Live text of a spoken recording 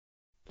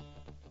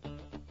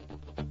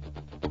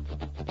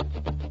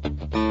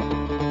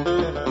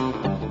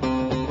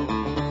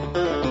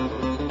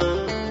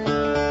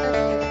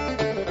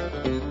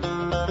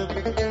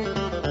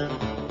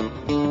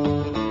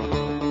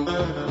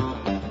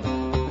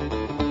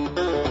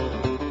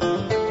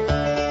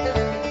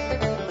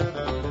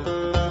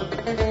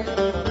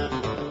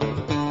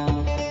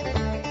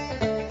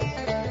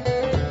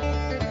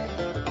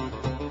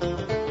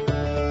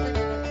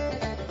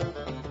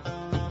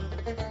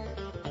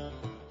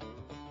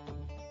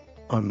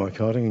I'm Mike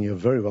Harding, and you're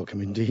very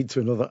welcome indeed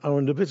to another hour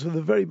and a bit of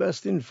the very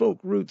best in folk,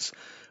 roots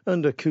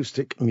and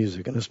acoustic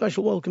music. And a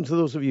special welcome to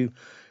those of you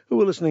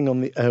who are listening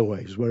on the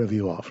airwaves, wherever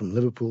you are, from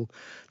Liverpool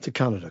to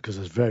Canada, because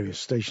there's various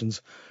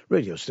stations,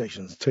 radio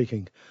stations,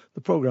 taking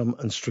the programme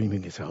and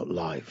streaming it out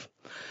live.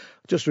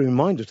 Just a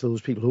reminder to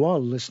those people who are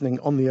listening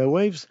on the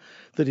airwaves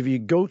that if you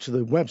go to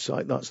the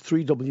website, that's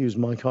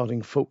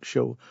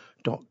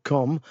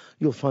 3wsmikehardingfolkshow.com,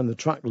 you'll find the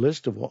track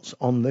list of what's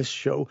on this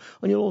show,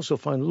 and you'll also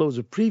find loads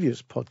of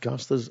previous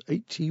podcasts. There's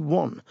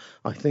 81,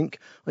 I think,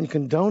 and you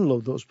can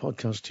download those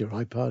podcasts to your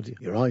iPad,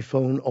 your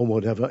iPhone, or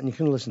whatever, and you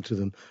can listen to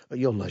them at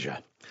your leisure.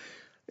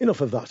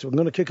 Enough of that. We're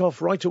going to kick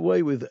off right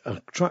away with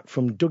a track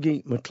from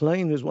Dougie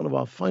MacLean, who's one of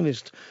our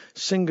finest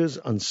singers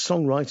and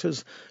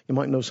songwriters. You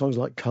might know songs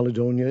like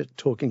Caledonia,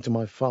 Talking to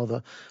My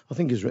Father. I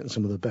think he's written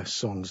some of the best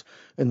songs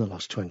in the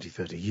last 20,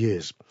 30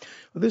 years.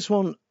 But this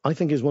one, I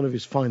think, is one of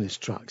his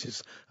finest tracks.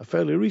 It's a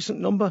fairly recent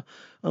number,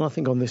 and I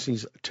think on this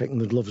he's taken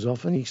the gloves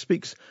off, and he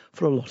speaks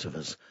for a lot of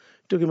us.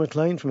 Dougie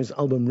MacLean from his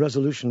album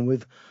Resolution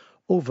with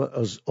Over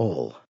Us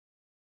All.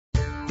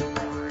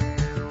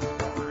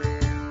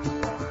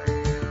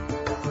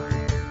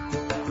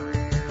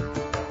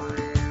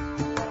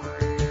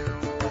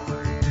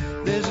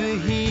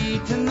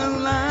 In the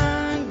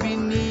land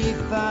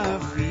beneath our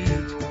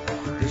feet,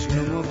 there's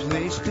no more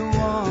place to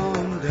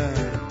wander.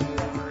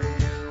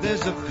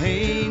 There's a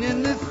pain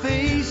in the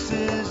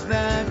faces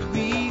that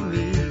we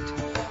meet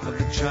of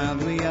the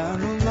child we are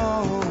no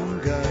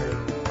longer.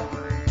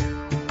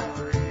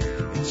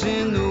 It's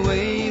in the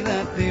way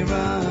that they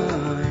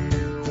run,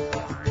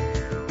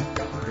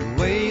 the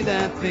way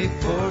that they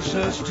force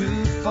us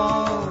to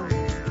fall,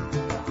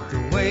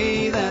 the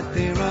way that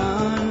they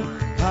run,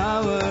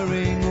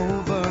 powering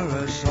over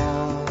us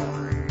all.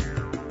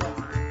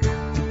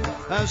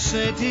 Our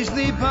cities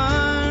they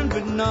burn,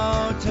 but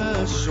not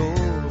a soul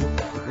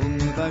will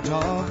move out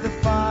of the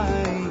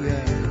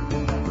fire.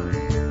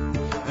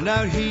 And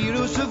our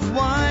heroes have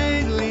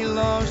widely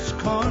lost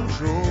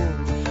control,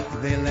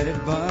 they let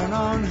it burn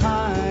on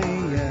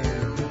higher.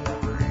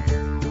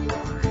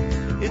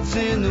 It's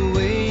in the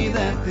way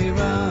that they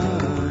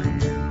run,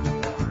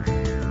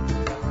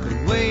 the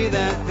way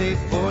that they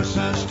force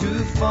us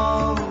to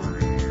fall.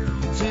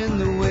 It's in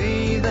the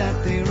way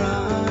that they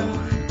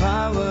run,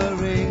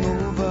 powering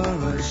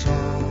over us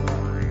all.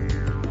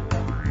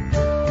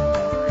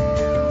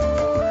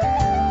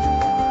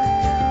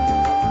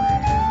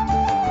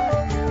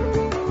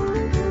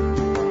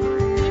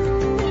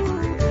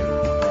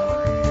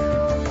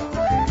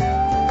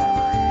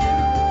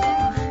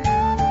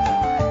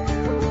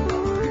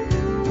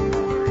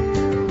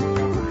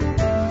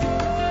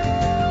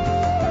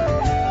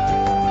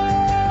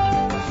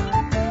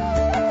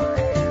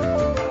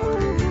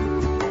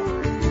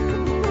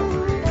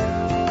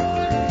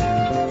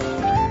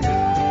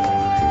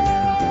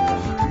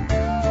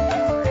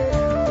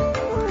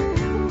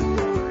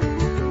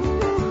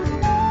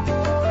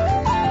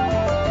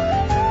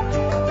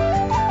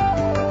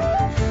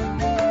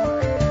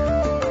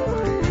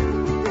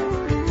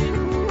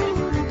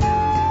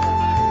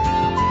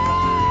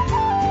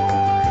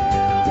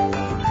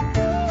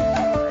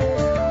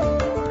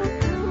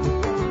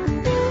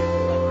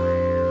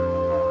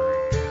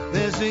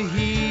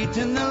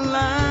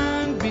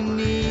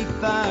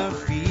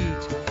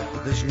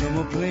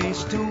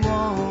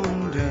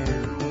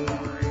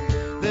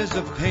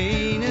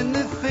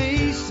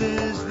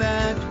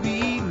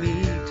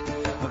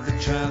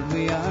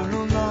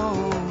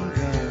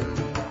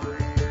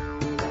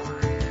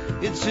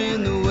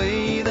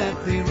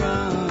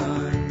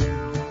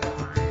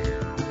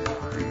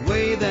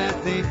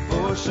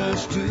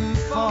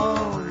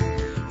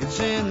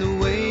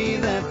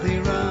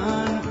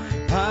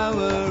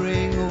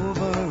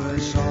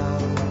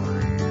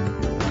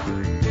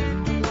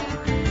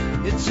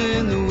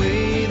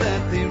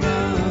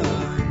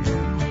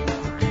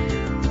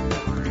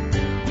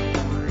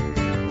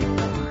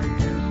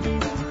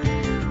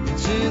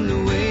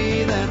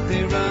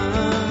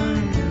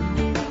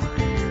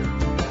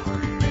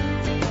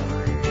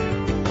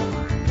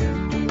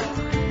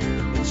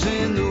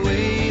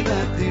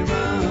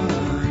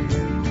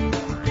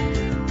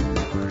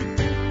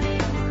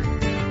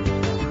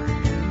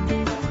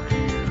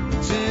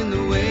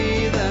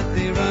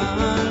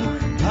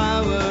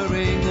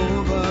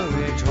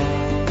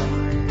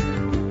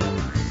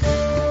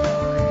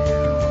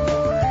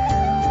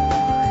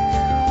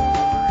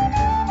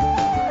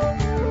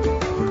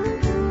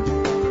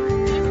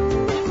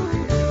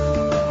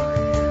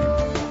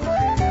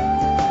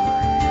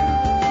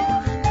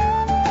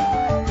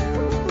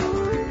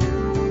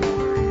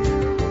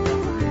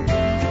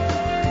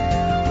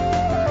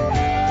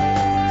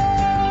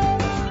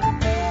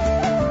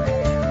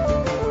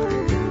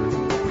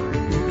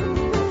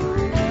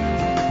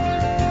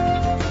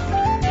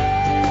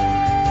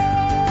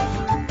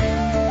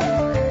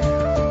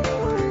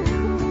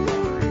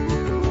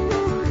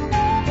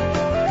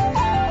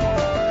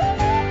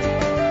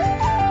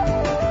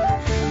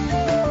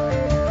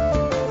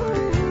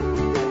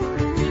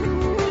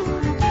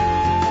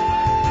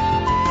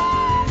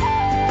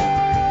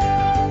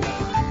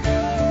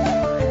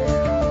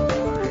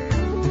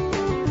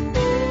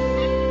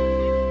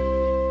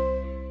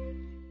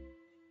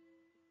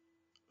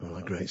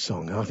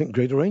 song. I think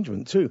great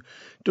arrangement too.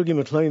 Dougie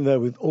MacLean there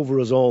with Over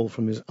Us All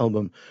from his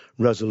album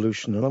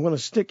Resolution. And I'm going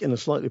to stick in a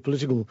slightly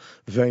political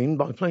vein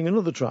by playing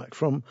another track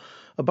from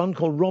a band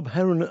called Rob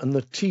Heron and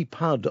the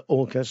T-Pad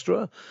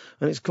Orchestra,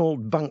 and it's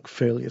called Bank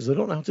Failures. I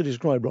don't know how to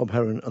describe Rob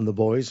Heron and the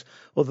boys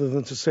other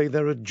than to say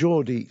they're a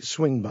Geordie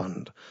swing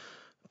band.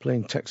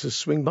 Playing Texas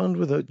swing band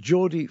with a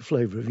Geordie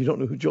flavour. If you don't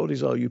know who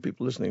Geordies are, you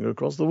people listening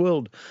across the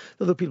world,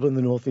 they're the people in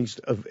the northeast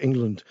of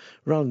England,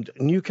 around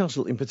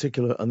Newcastle in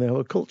particular, and they have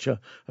a culture,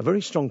 a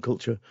very strong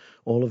culture,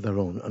 all of their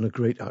own, and a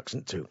great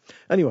accent too.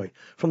 Anyway,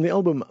 from the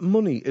album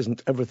Money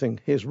Isn't Everything,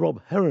 here's Rob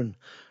Heron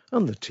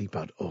and the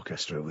T-Pad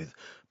Orchestra with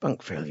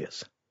Bank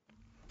Failures.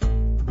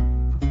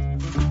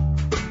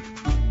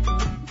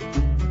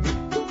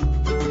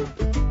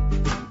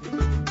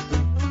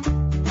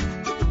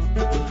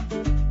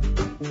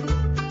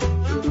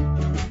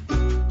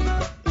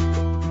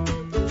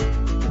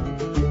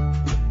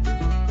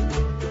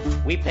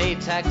 We pay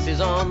taxes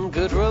on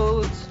good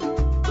roads,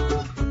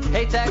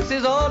 pay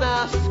taxes on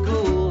our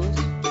schools,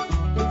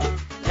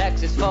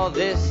 taxes for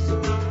this,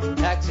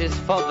 taxes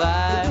for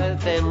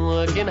that, then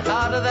working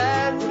harder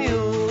than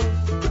mules.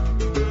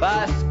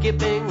 By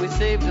skipping we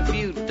saved a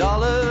few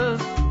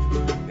dollars,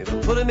 if we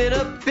put them in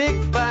a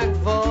big bank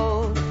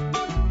vault.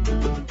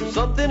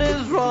 Something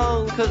is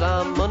wrong, 'cause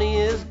our money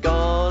is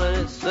gone, and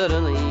it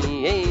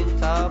certainly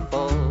ain't our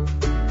fault.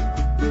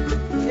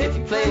 If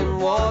you play in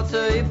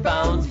water, you're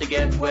bound to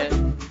get wet.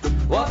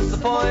 What's the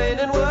point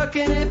in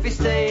working if you're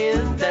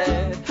staying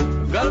dead?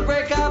 We've got to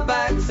break our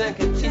backs and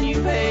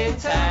continue paying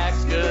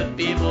tax. Good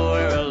people,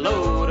 we're a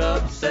load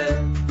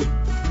upset.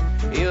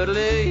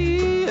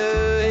 Yodelee,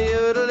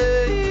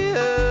 yodelee,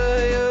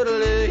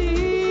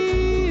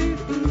 yodelee.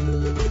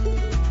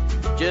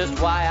 Just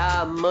why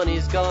our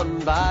money's gone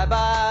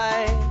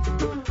bye-bye,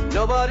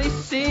 nobody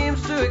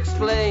seems to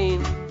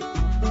explain.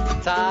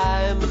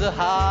 Times are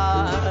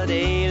hard,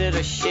 ain't it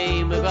a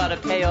shame we've got to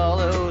pay all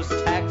those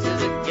taxes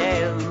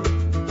again.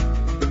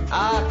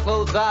 Our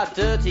clothes are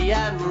dirty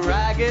and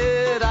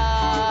ragged,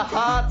 our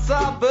hearts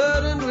are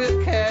burdened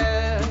with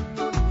care.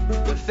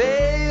 The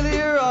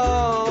failure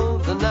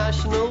of the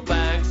national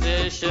banks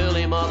is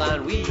surely more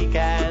than we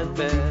can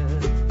bear.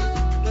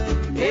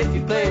 If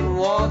you play in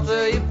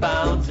water, you're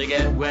bound to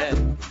get wet.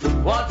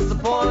 What's the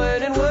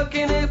point in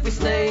working if we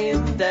stay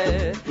in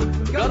debt?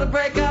 We've got to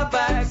break our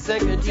backs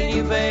and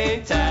continue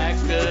paying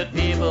tax. Good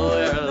people,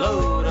 we're a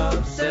load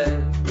upset.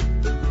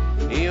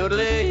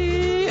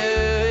 Yodelee,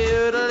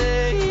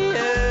 yodelee,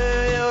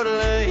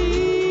 yodelee.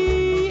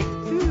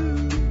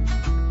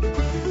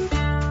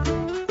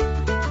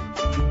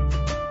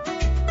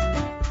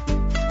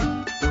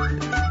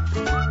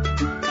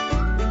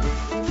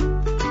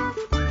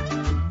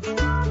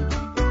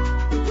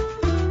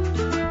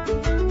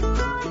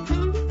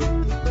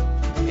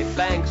 If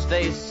banks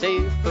stay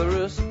safe for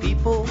us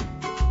people,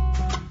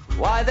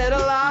 why then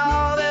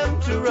allow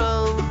them to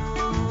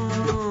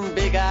run?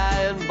 Big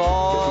iron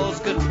balls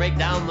couldn't break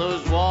down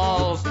those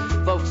walls.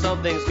 Folks,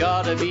 something's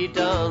gotta be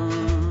done.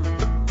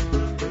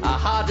 Our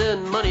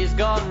hard-earned money's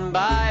gone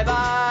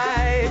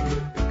bye-bye,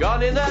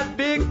 gone in that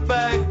big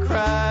bank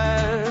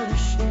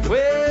crash.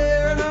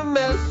 We're in a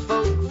mess,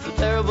 folks, a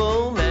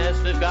terrible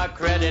mess. We've got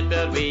credit,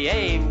 but we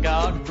ain't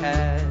got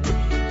cash.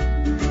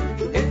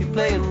 If you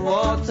play in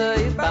water,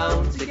 you're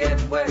bound to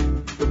get wet.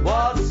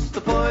 What's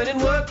the point in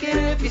working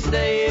if you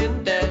stay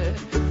in debt?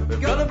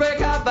 We've got to break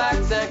our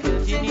backs and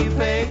continue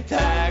paying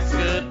tax.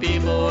 Good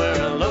people,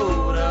 we're a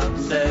load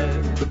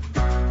upset.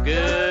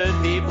 Good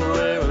people,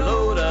 we're a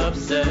load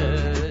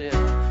upset.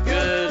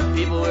 Good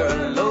people, we're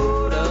a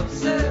load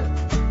upset.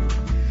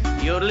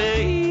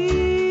 Yodelee.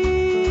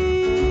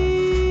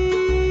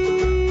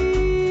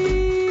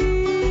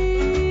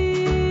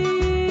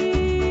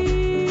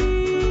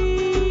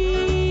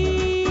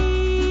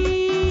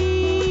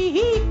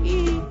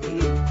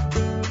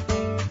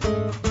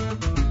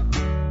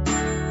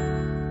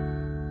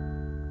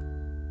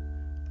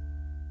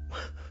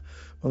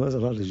 Well, as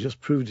the lad has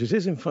just proved, it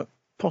is in fact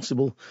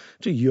possible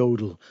to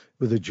yodel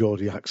with a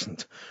Geordie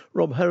accent.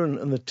 Rob Heron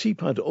and the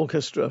T-Pad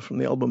Orchestra from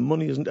the album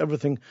Money Isn't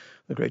Everything,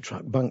 the great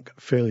track Bank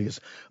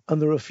Failures.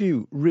 And there are a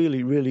few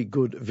really, really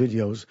good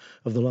videos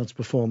of the lads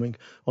performing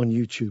on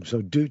YouTube,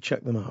 so do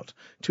check them out.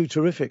 Two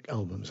terrific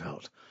albums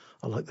out.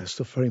 I like their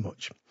stuff very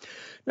much.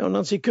 Now,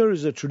 Nancy Kerr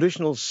is a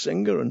traditional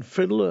singer and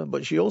fiddler,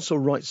 but she also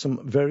writes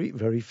some very,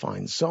 very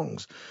fine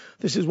songs.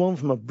 This is one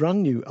from a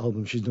brand new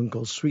album she's done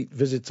called Sweet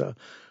Visitor,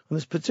 and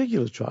this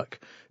particular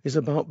track is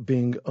about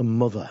being a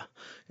mother.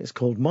 It's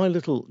called My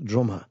Little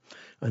Drummer,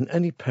 and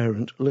any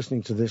parent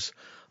listening to this,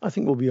 I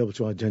think, will be able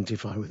to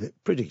identify with it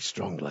pretty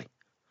strongly.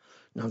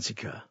 Nancy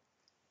Kerr.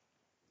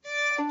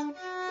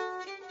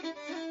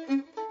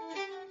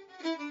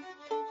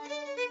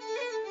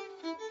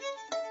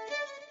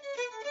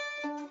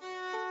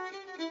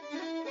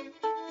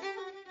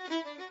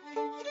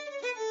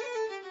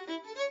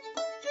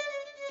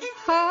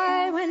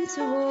 I went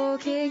to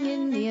walking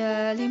in the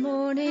early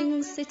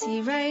morning,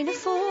 city rain a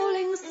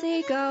falling,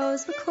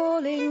 seagulls were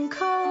calling,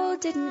 cold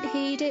didn't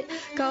heed it,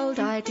 gold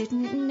I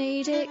didn't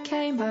need it,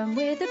 came home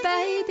with a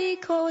baby,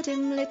 called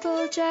him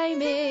little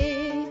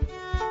Jamie.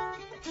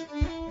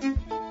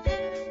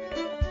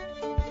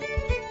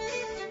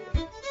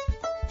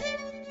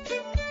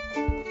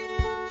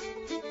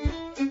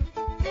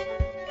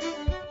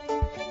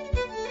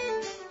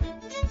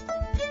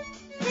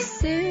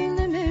 Soon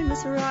the moon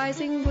was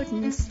rising,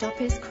 wouldn't stop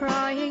his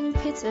crying,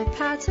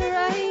 pitter-patter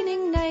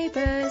raining,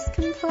 neighbours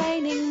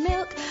complaining,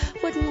 milk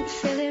wouldn't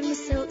fill him,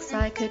 silks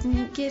I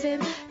couldn't give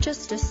him,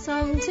 just a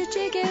song to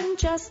jig him,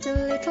 just a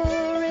little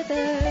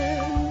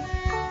rhythm.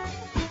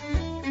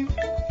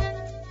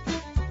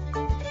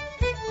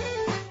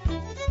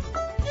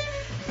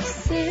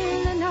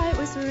 Soon the night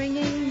was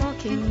ringing,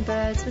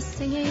 mockingbirds were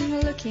singing,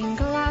 looking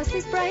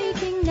glasses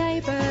breaking,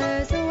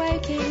 neighbours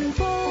awaking,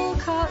 bull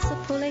carts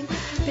are pulling,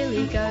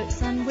 billy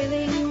goats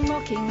unwilling,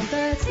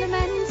 mockingbirds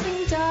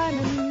lamenting,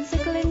 diamonds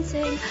are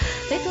glinting,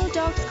 little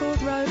dogs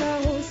called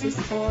rover, horses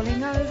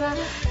falling over,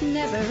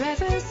 never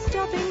ever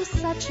stopping,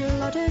 such a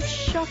lot of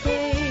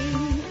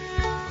shopping.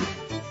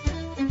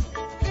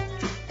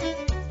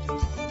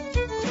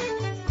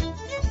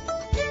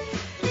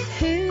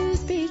 Whose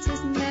beat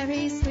is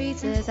merry,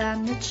 sweeter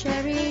than the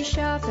cherry,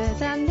 sharper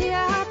than the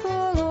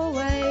apple,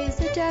 always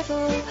a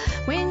devil,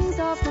 wings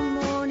of the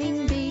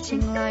morning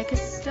beating like a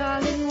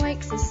starling,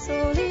 wakes us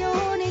all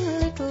yawning,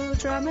 little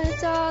drummer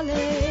darling.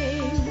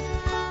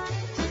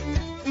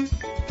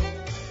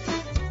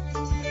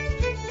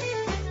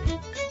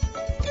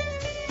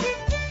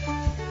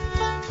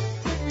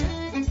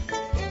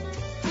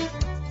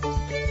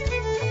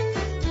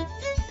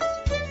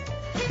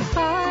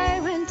 I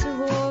went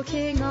to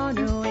walking on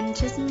a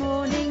winter's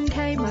morning,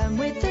 came home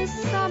with the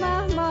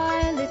summer,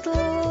 my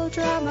little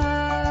drummer.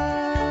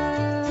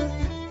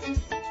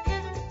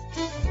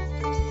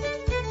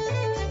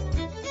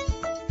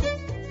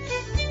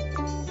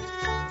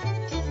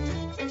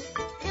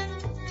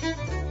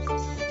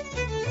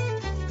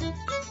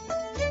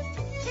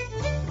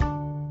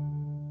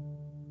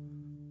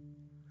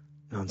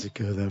 Nancy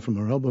Kerr there from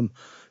her album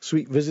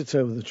Sweet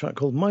Visitor with a track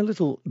called My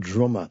Little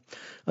Drummer.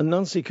 And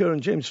Nancy Kerr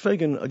and James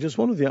Fagan are just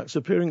one of the acts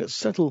appearing at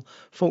Settle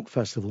Folk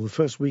Festival the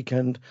first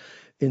weekend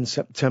in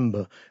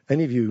September.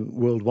 Any of you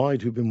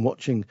worldwide who've been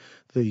watching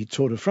the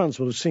Tour de France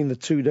will have seen the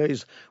 2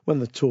 days when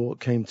the tour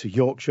came to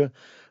Yorkshire,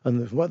 and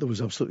the weather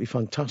was absolutely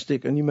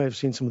fantastic, and you may have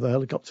seen some of the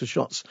helicopter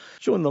shots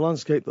showing the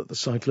landscape that the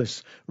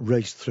cyclists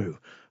raced through.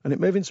 And it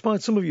may have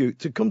inspired some of you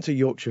to come to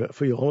Yorkshire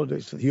for your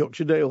holidays, to the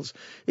Yorkshire Dales.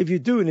 If you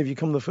do, and if you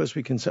come the first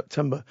week in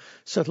September,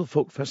 Settle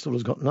Folk Festival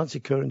has got Nancy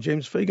Kerr and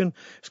James Fagan.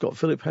 It's got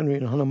Philip Henry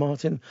and Hannah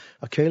Martin,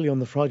 a Kaylee on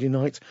the Friday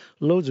night,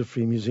 loads of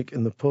free music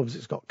in the pubs.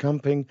 It's got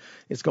camping,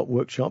 it's got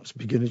workshops,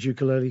 beginner's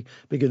ukulele,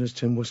 beginner's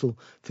tin whistle,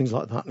 things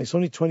like that. And it's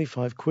only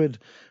 25 quid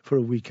for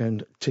a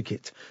weekend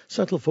ticket.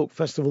 Settle Folk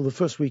Festival, the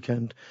first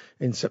weekend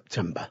in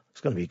September.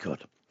 It's going to be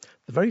good.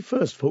 The very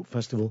first folk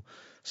festival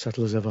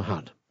Settle has ever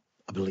had,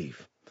 I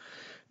believe.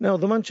 Now,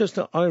 the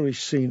Manchester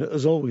Irish scene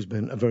has always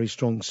been a very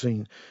strong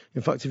scene.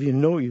 In fact, if you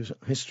know your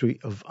history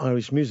of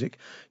Irish music,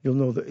 you'll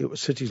know that it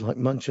was cities like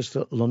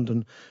Manchester,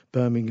 London,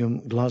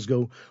 Birmingham,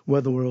 Glasgow,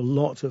 where there were a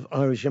lot of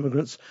Irish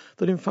immigrants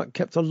that in fact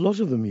kept a lot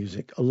of the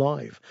music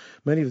alive.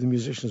 Many of the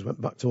musicians went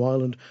back to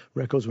Ireland,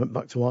 records went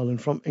back to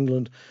Ireland from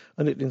England,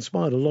 and it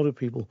inspired a lot of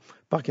people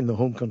back in the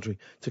home country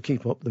to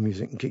keep up the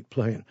music and keep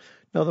playing.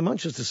 Now, the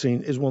Manchester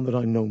scene is one that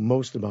I know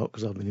most about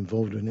because I've been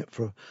involved in it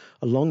for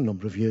a long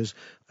number of years,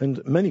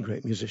 and many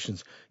great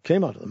musicians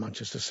came out of the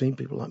Manchester scene,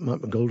 people like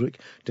Mike McGoldrick,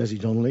 Desi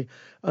Donnelly,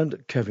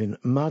 and Kevin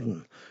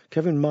Madden.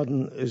 Kevin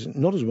Madden is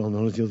not as well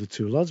known as the other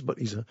two lads, but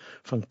he's a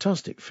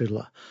fantastic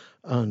fiddler,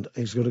 and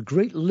he's got a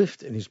great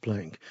lift in his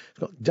playing. He's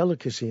got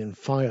delicacy and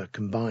fire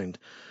combined.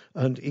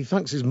 And he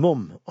thanks his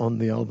mum on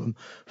the album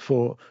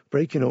for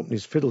breaking open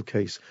his fiddle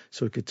case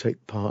so he could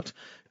take part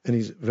in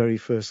his very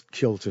first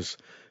Cultus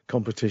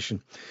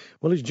competition.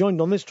 Well, he's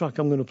joined on this track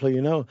I'm going to play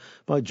you now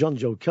by John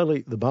Joe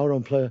Kelly, the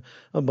bodhrán player,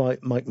 and by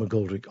Mike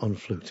McGoldrick on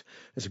flute.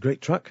 It's a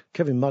great track,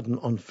 Kevin Madden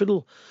on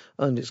fiddle,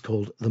 and it's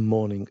called The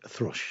Morning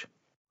Thrush.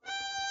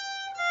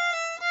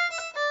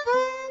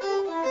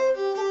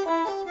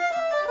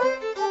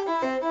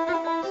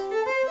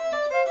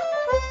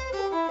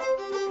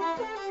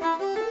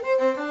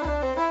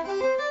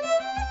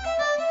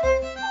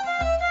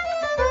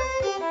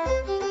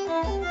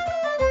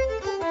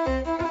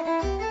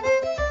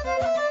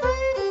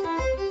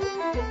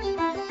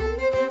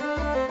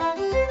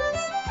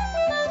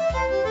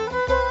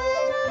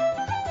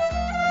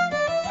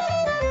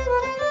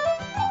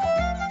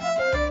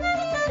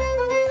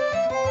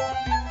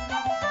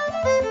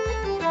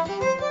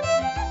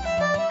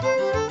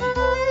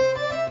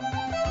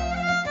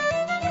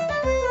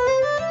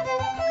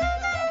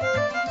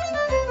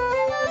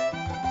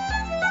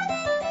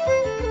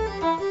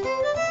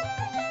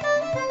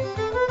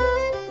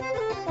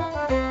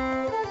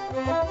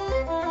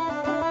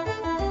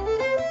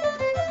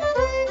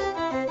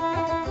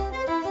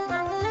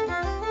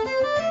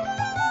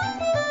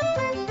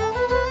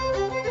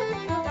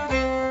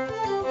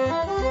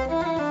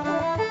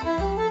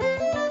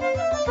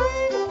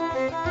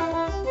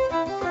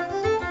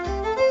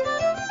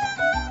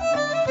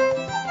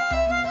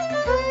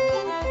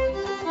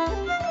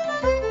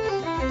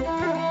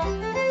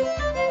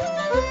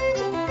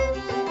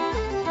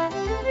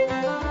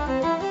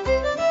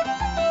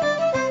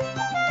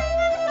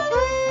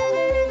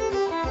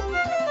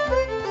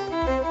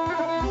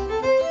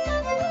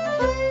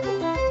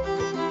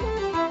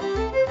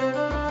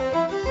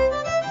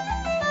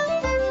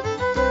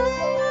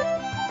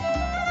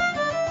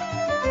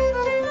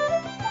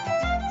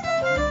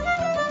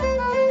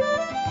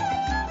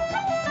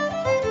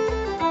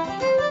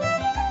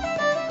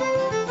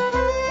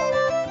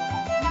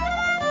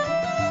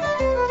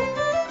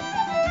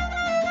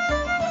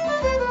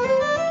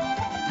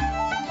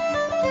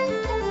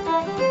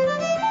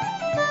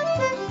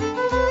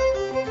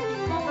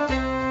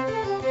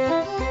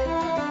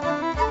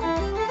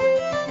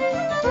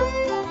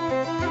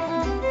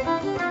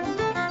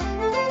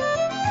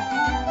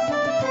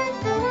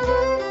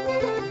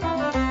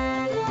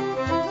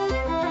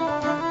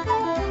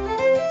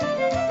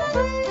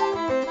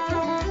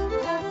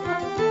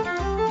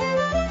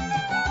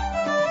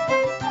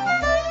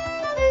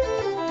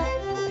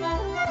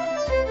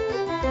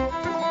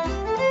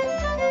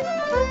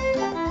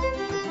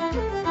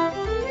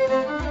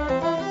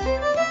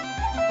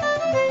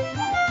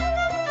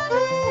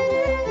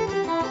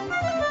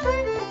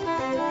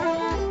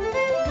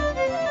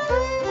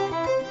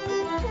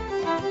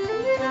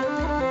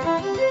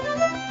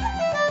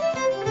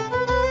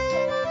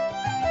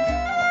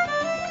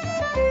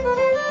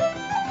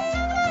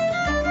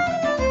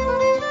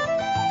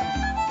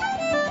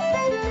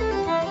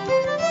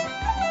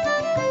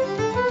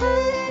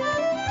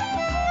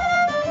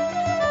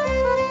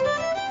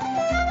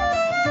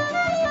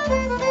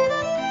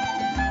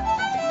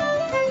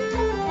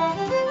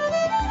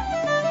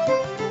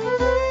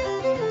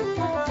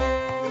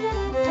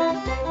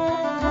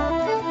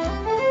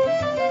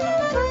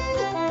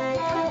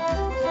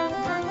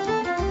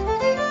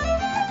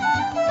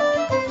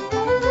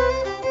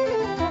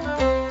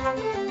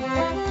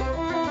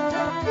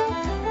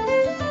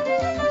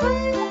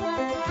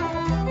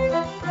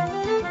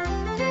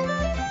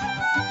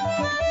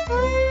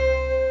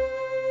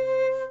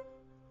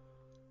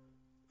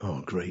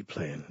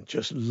 playing.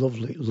 Just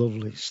lovely,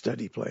 lovely,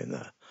 steady playing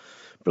there.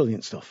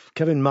 Brilliant stuff.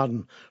 Kevin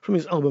Madden from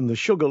his album The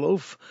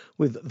Sugarloaf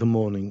with The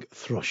Morning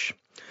Thrush.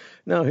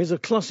 Now, here's a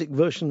classic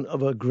version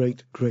of a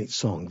great, great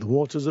song, The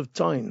Waters of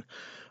Tyne.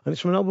 And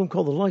it's from an album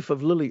called The Life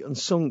of Lily and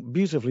sung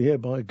beautifully here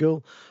by a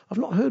girl I've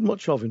not heard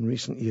much of in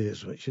recent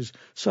years, which is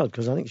sad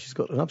because I think she's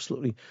got an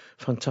absolutely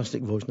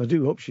fantastic voice. And I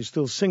do hope she's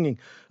still singing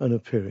and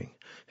appearing.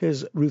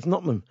 Here's Ruth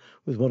Notman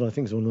with what I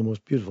think is one of the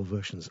most beautiful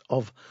versions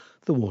of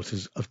The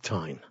Waters of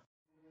Tyne.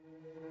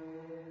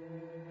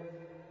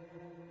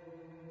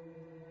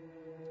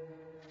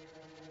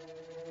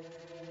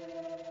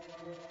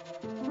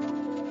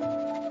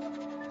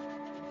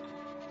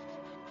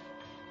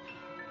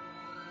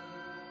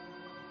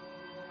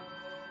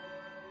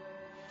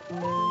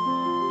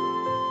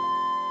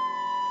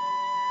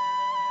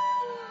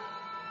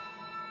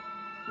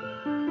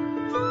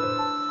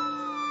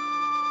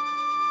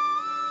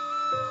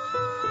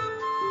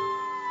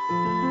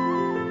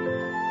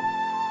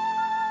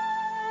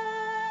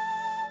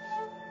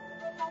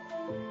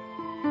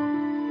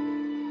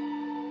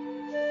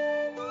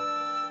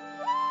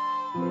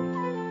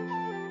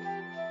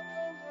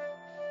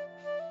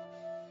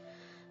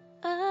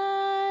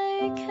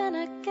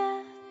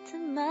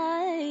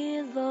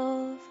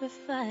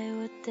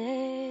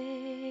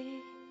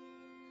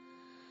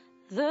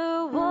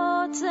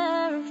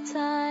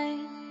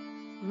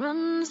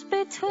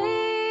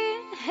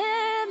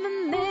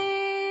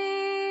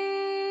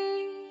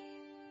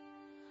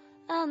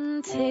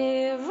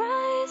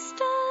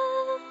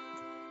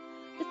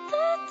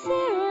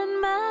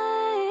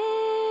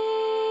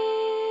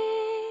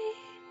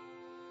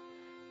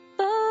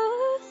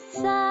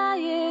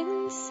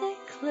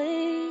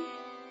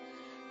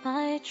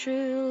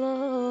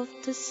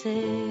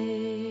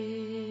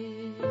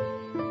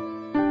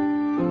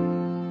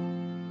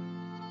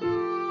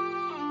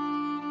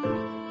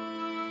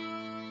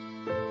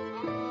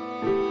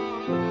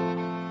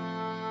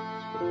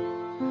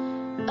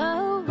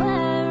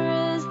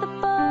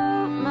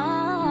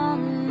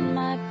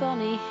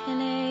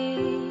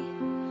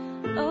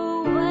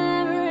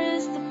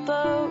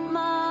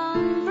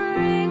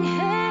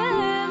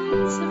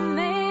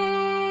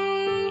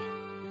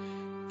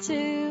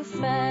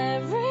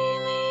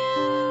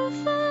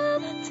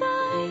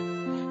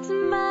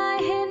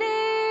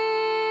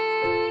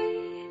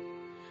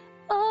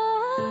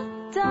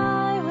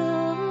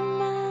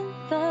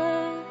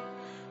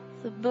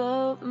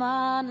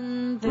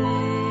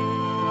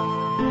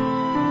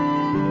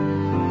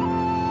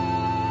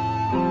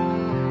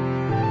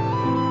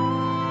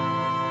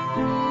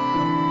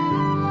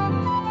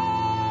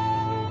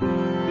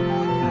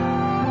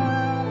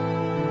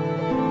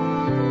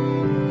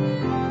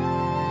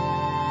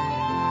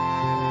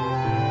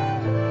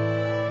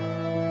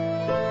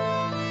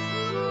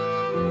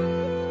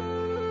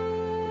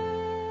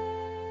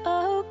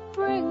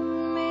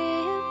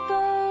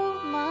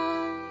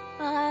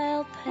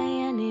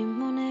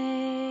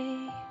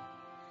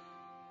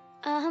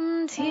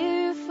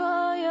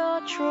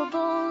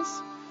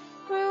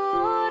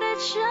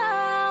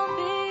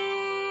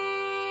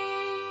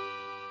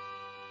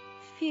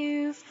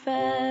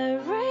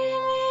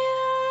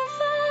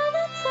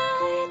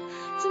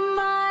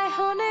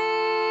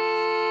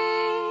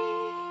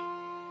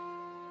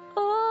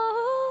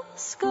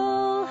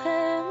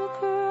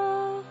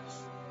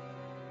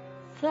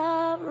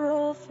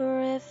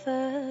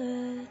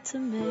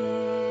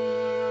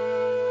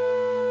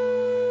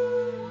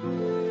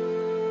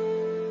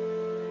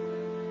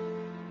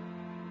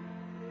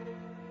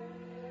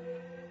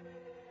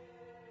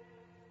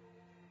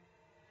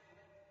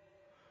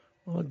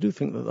 I do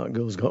think that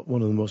girl's got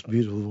one of the most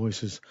beautiful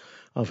voices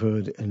I've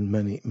heard in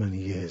many, many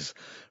years.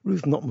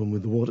 Ruth Notman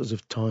with The Waters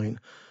of Tyne,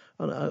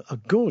 and a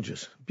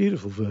gorgeous,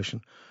 beautiful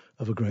version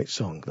of a great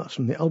song. That's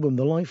from the album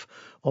The Life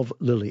of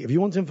Lily. If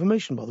you want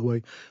information, by the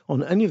way,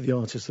 on any of the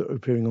artists that are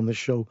appearing on this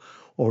show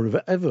or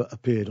have ever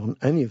appeared on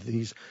any of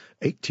these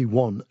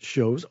 81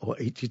 shows, or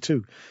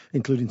 82,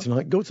 including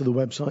tonight, go to the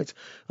website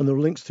and there are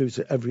links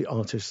to every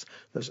artist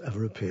that's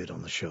ever appeared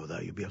on the show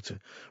there. You'll be able to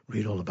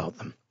read all about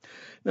them.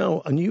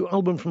 Now, a new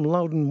album from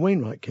Loudon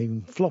Wainwright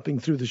came flopping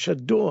through the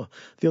shed door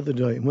the other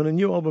day. And when a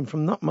new album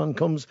from that man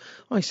comes,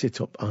 I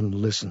sit up and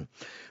listen.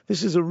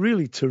 This is a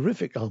really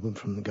terrific album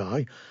from the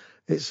guy.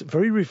 It's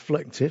very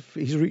reflective.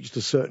 He's reached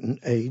a certain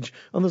age,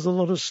 and there's a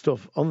lot of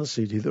stuff on the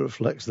CD that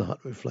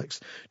reflects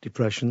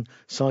depression,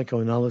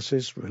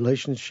 psychoanalysis,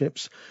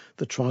 relationships,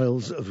 the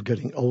trials of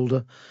getting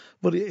older.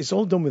 But it's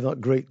all done with that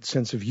great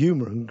sense of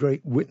humour and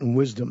great wit and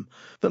wisdom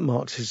that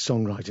marks his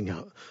songwriting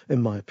out,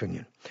 in my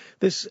opinion.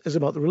 This is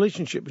about the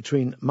relationship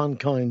between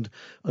mankind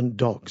and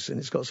dogs, and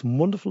it's got some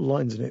wonderful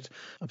lines in it.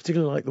 I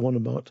particularly like the one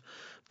about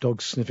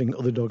dogs sniffing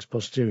other dogs'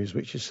 posteriors,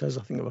 which it says,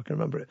 I think if I can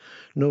remember it,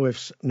 no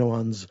ifs, no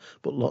ands,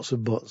 but lots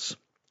of buts.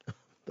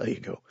 There you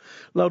go.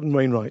 Loudon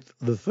Wainwright,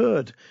 the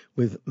third,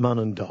 with Man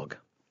and Dog.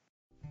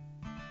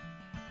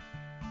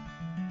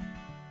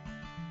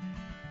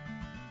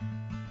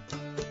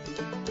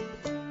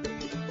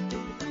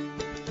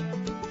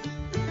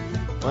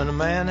 When a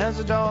man has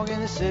a dog in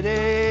the city,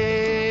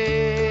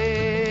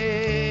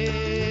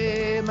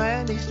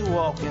 man needs to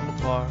walk in the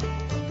park.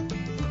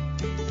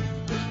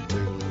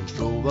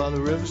 Stroll by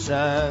the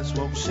riverside,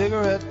 smoke a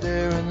cigarette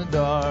there in the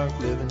dark,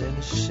 living in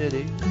the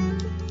city.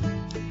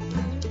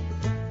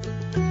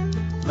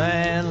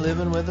 Man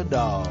living with a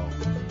dog.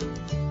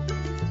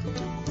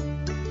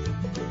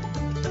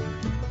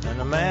 And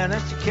the man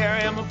has to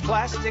carry him a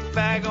plastic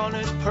bag on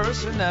his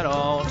person at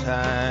all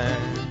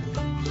times.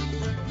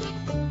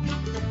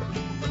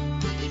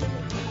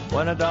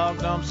 When a dog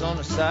dumps on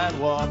the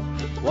sidewalk,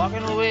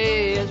 walking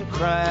away is a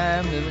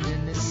crime, living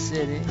in this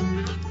city.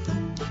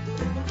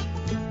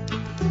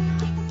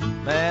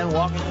 Man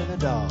walking with a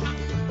dog.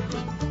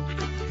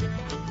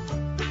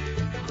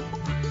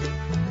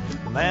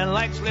 A man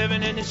likes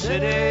living in the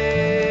city,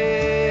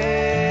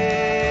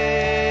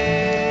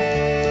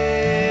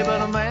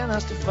 but a man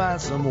has to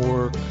find some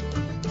work.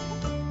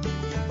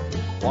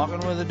 Walking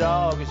with a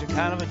dog is a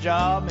kind of a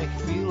job, make you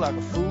feel like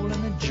a fool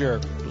and a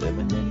jerk,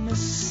 living in the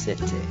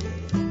city.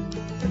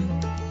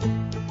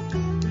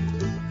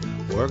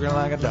 Working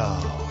like a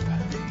dog.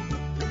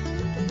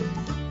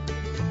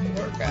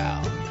 Work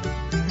out.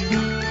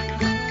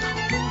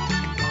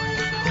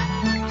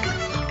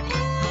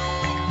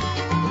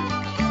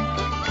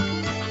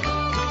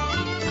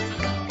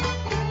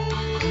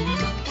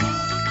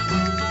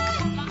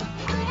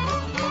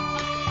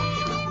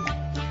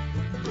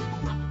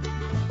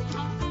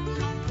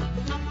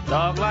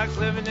 Dog likes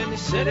living in the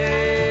city.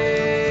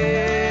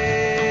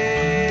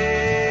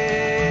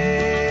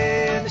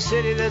 In the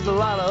city there's a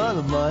lot of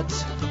other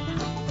mutts.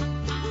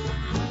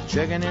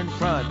 Chicken in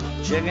front,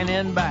 chicken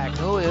in back,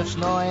 no ifs,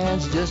 no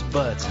ands, just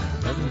buts.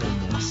 Living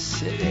in the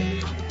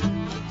city.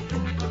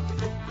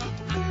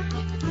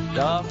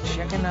 Dog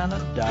checking on a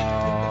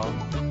dog.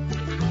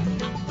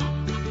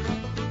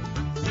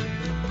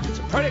 It's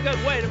a pretty good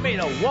way to meet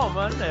a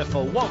woman. If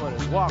a woman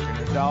is walking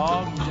a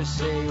dog, you just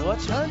say,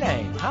 what's her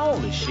name? How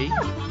old is she?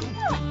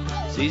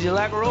 It's easy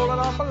like rolling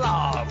off a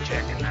log,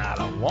 checking out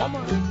a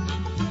woman.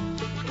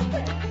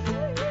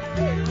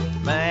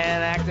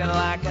 Man acting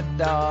like a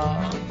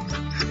dog.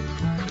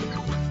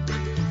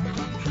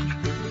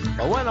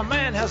 But when a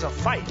man has a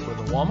fight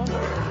with a woman,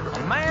 a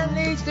man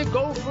needs to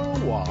go for a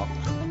walk.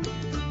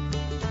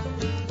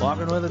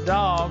 Walking with a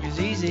dog is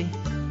easy.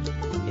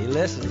 He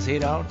listens, he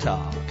don't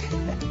talk.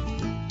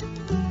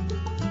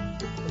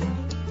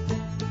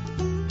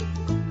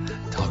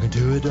 Talking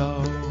to a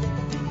dog.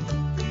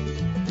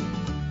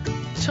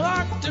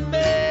 Talk to me.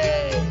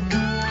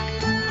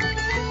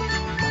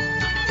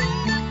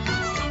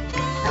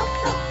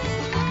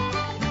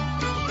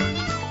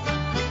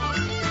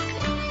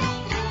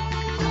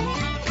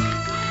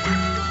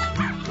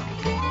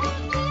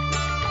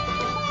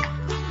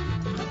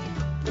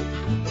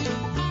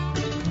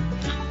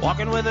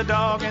 Walking with a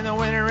dog in the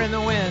winter, in the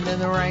wind, in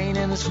the rain,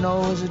 in the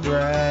snow is a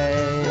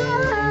drag.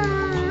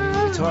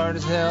 It's hard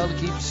as hell to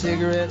keep a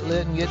cigarette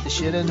lit and get the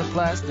shit in the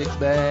plastic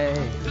bag.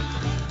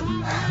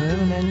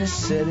 Living in the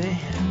city,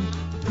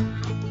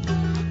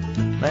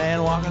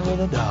 man walking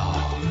with a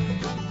dog.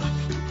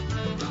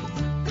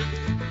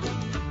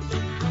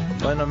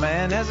 When a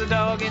man has a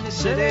dog in the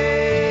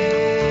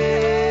city,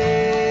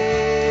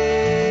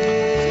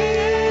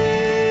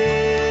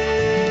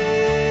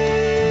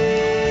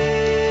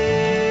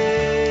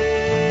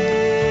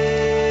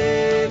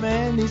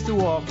 to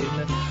walk in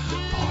the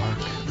park.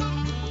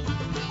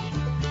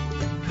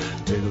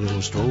 Take a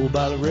little stroll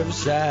by the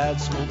riverside,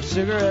 smoke a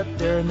cigarette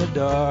there in the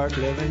dark,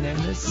 living in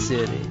the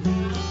city.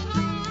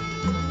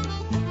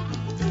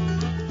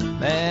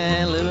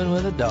 Man living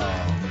with a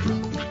dog.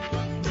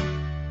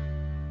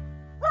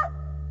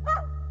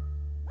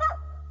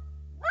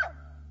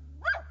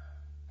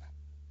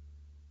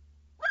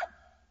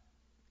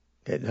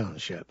 Get down,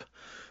 Shep.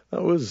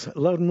 That was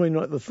Loudon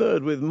Wainwright III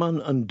with Man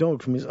and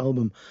Dog from his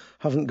album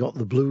Haven't Got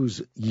the Blues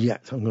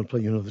Yet. I'm going to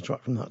play you another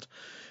track from that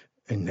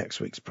in next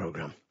week's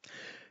programme.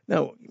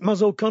 Now,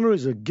 Maz O'Connor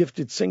is a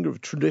gifted singer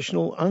of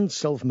traditional and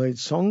self-made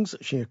songs.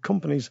 She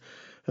accompanies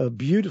her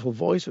beautiful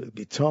voice with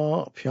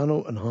guitar,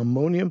 piano and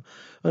harmonium,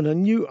 and her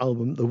new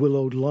album, The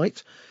Willowed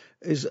Light,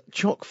 is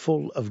chock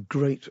full of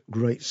great,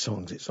 great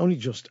songs. It's only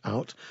just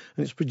out,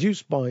 and it's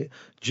produced by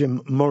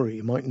Jim Murray.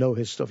 You might know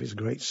his stuff. He's a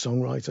great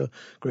songwriter,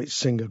 great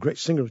singer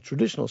of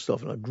traditional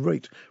stuff, and a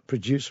great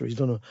producer. He's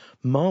done a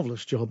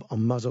marvellous job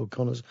on Maz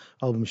O'Connor's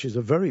album. She's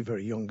a very,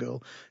 very young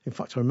girl. In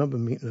fact, I remember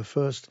meeting her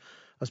first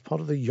as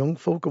part of the Young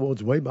Folk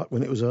Awards way back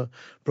when it was her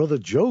brother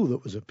Joe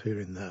that was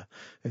appearing there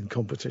in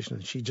competition,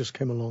 and she just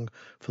came along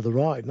for the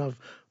ride. And I've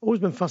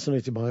always been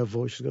fascinated by her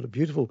voice. She's got a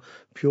beautiful,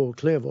 pure,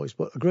 clear voice,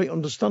 but a great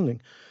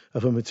understanding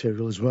of her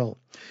material as well.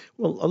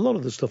 Well, a lot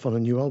of the stuff on her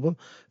new album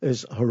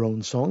is her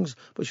own songs,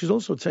 but she's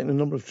also taken a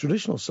number of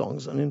traditional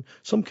songs, and in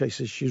some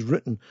cases she's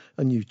written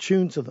a new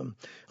tune to them.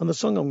 And the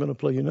song I'm going to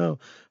play you now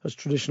has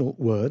traditional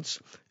words.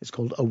 It's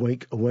called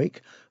Awake,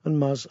 Awake, and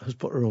Maz has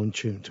put her own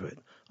tune to it.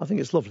 I think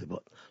it's lovely,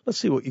 but let's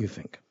see what you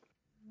think.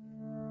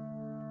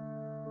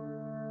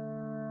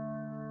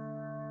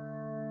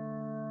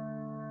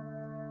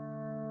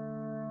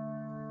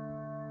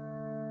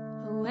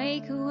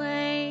 Awake,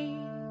 awake,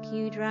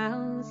 you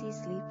drowsy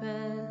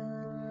sleeper.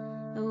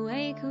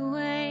 Awake,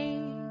 awake.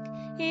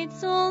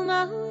 it's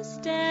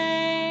almost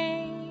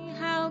day.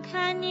 How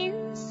can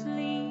you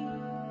sleep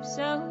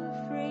so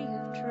free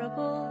of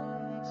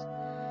troubles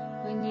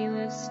when you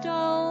have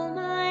stole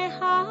my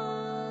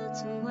heart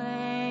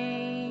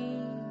away?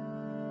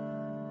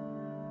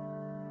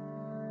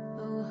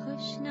 Oh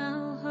hush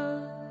now,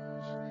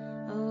 hush,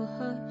 oh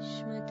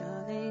hush my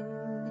darling,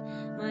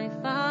 my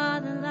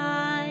father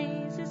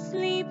lies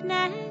asleep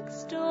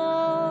next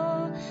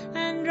door,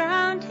 and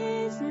round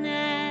his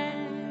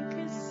neck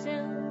a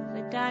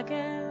silver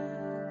dagger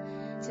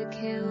to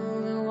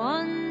kill the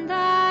one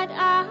that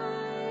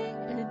I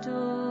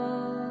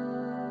adore,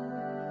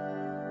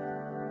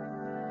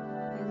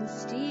 and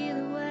steal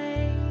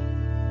away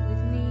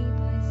with me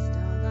by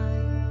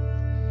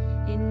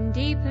starlight. In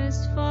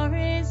deepest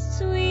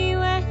forests we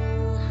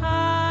will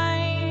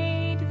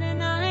hide, the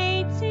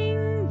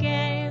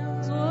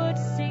nightingales would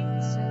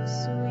sing so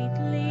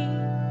sweetly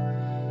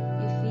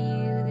if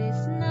you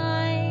this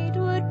night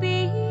would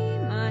be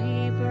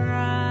my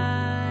bride.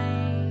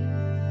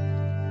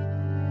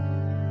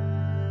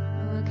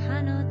 Oh, I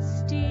cannot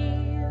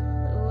steal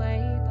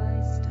away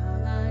by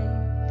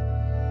starlight,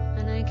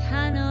 and I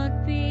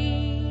cannot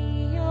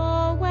be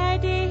your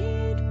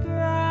wedded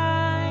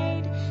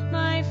bride.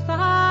 My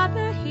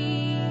father,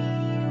 he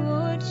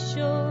would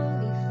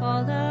surely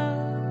follow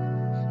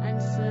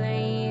and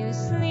slay you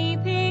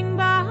sleeping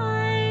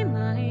by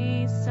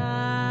my side.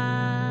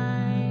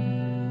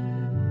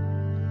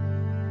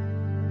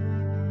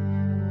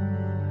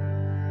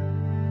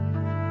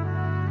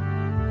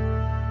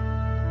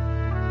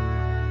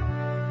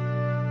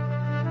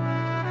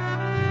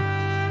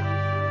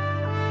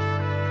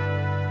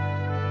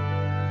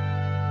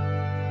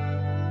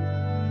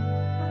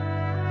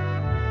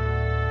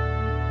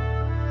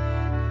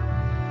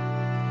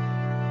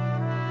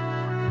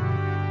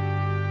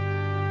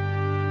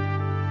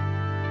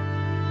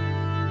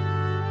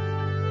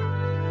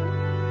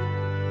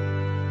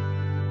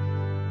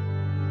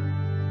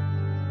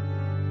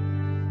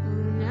 Oh,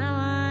 now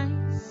I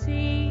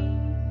see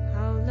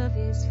how love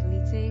is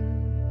fleeting,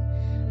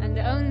 and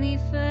only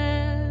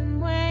firm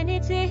when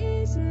it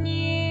is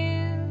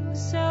new.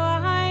 So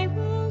I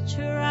will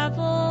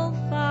travel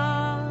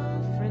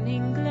far from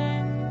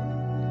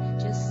England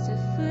just to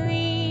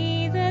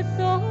flee the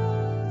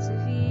thought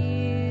of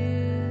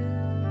you.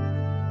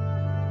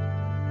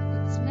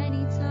 It's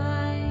many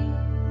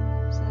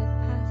times I've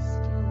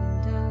passed your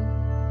window,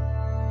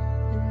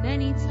 and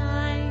many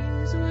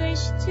times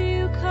wished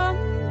to come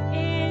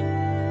in,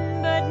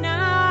 but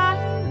now I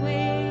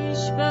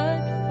wish but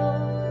for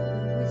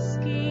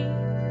whiskey,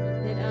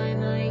 that I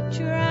might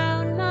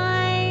drown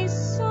my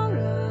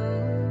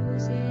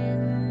sorrows in.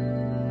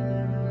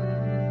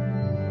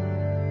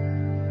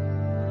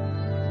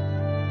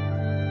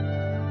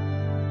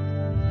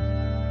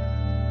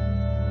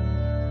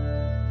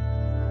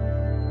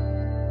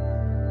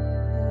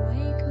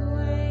 Awake,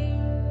 awake,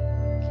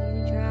 you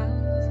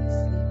drowsy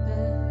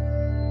sleeper.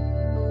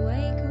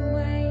 Awake,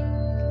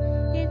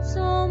 awake, it's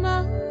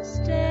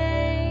almost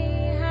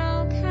day.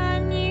 How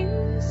can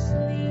you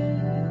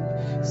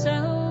sleep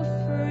so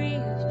free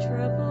of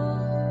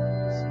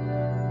troubles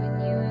when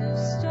you have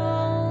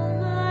stole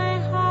my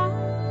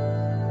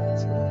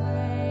heart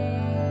away?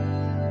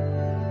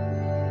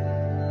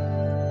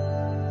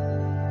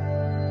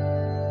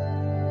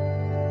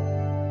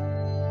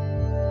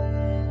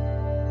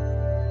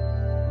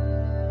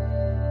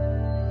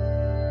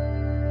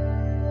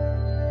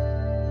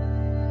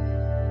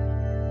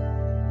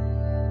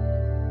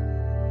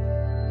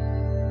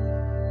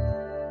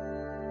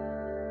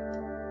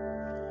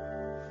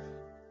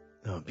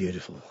 Oh,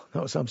 beautiful.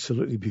 That was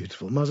absolutely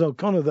beautiful. Maz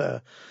O'Connor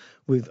there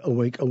with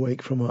Awake,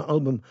 Awake from her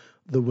album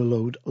The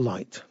Willowed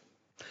Light.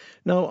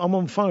 Now, I'm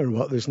on fire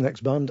about this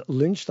next band,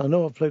 Lynched. I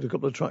know I've played a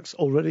couple of tracks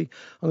already.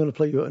 I'm going to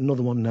play you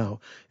another one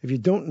now. If you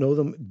don't know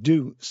them,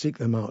 do seek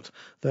them out.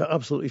 They're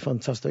absolutely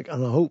fantastic,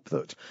 and I hope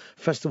that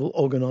festival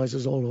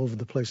organisers all over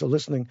the place are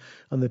listening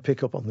and they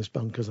pick up on this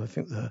band, because I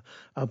think they're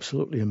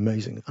absolutely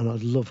amazing, and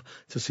I'd love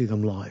to see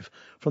them live.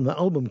 From their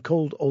album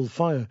Cold Old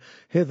Fire,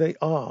 here they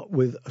are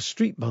with a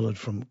street ballad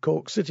from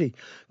Cork City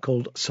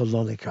called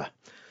Salonika.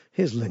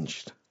 Here's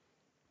Lynched.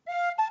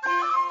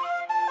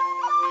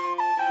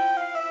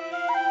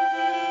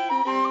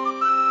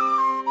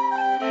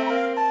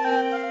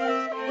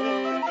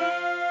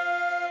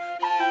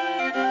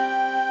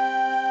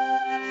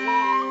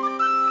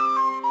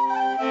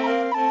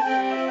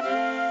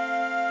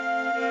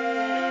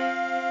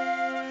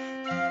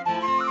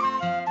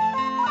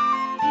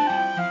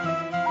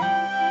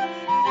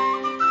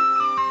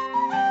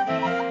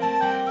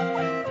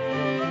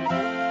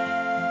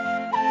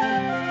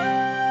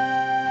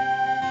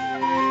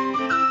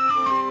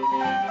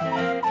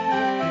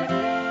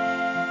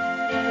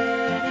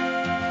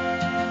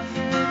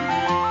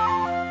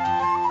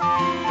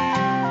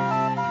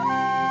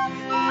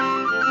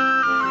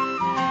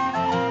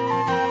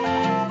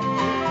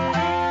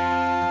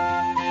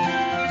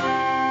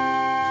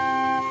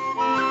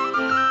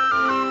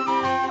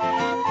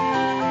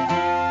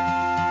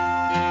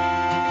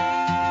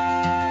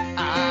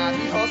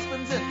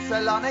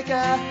 Salonika.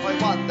 I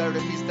wonder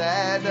if he's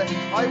dead.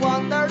 I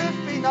wonder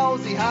if he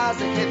knows he has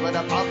a kid with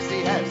a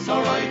poxy head.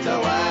 So right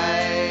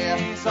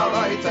away, so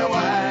right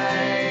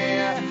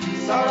away,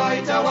 so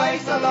right away,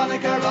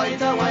 Salonika,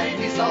 right away,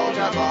 me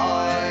soldier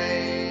boy.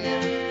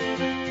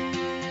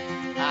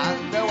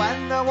 And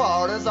when the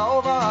war is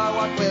over,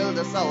 what will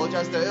the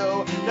soldiers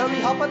do? They'll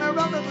be hopping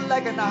around with a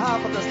leg and a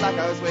half, and the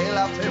slackers will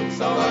have two.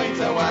 So right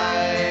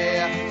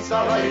away, so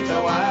right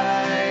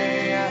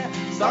away,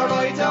 so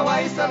right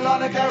away,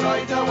 Salonika,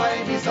 right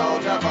away, me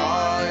soldier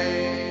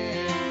boy.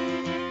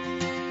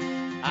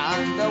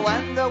 And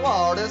when the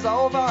war is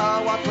over,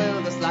 what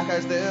will the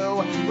slackers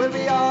do? We'll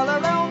be all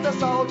around the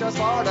soldiers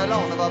for the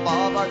loan of a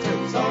bob or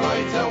two. So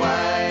right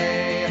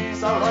away,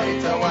 so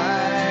right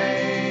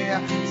away,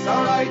 so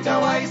right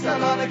away,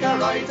 Salonika,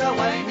 right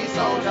away, me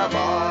soldier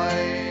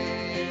boy.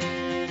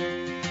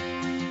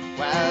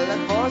 Well,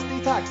 at first he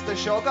taxed the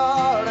sugar,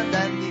 and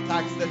then he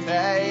taxed the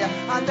tea,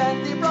 and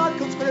then he brought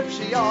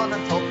conscription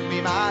and took me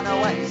man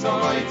away. So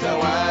right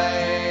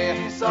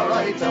away, so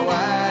right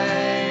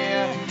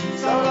away,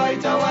 so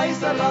right away,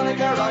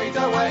 Salonika, right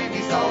away,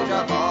 me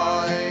soldier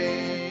boy.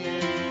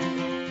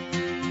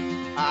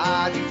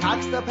 And he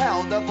taxed a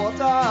pound of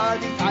butter,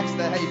 he taxed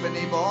a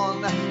halfpenny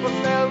bun, but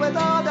still with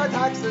all their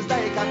taxes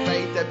they can't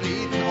beat the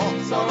bleeding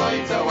Hun. So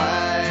right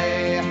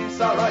away,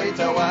 so right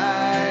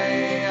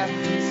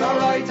away, so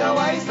right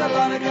away,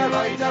 Salonika,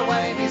 right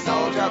away, me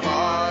soldier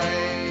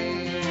boy.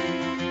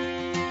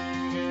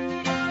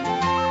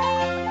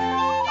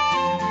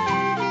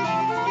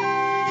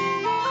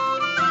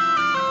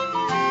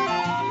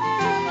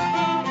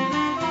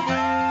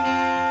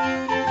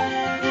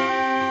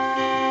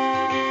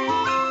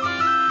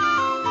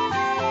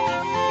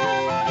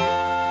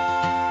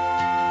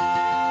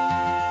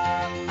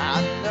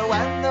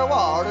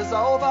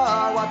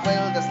 What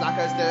will the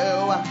slackers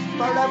do?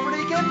 For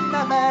every kid in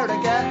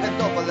America, a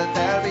double and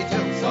there'll be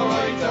two. So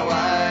right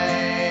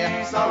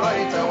away, so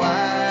right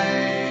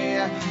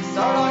away,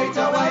 so right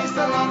away,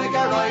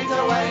 Salonika, right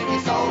away, me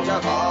soldier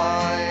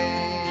boy.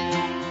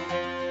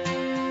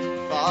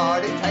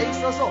 For he takes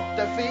us up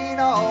the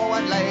Fino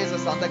and lays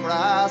us on the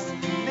grass.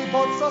 He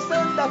puts us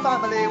in the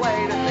family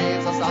way that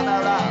leaves us on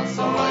our ass.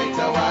 So right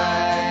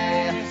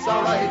away,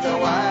 so right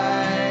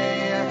away,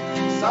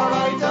 so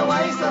right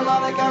away,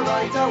 Salonika,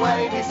 right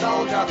away, me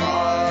soldier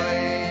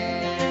boy.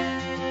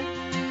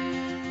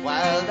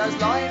 Well, there's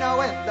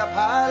lino in the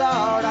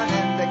parlour and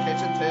in the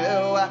kitchen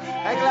too,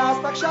 a glass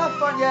back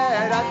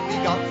chiffonnier that we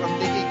got from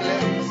Dicky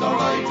Glue. So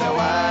right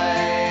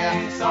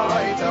away, so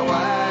right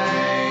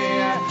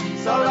away,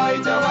 so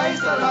right away,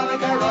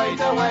 Salonika, right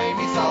away,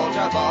 me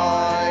soldier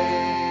boy.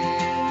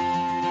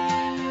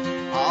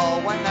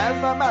 Oh,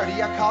 whenever marry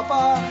a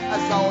copper, a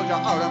soldier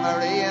or a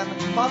marine,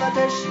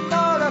 politician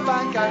or a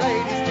banker,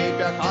 ladies, keep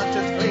your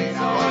conscience clean.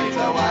 So right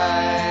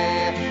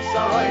away,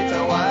 so right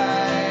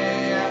away,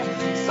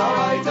 so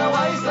right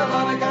away,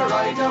 Salonika,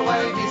 right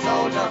away, me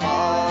soldier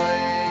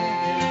boy.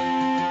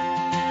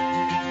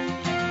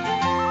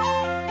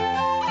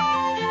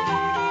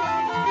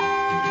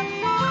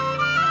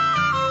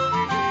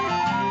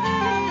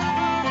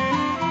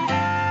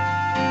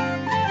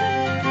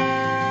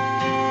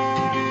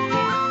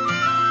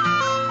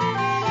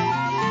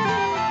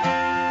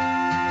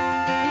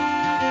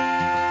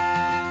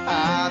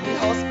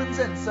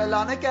 In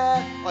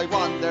Salonika, I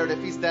wonder if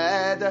he's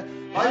dead.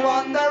 I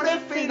wonder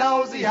if he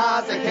knows he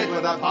has a kid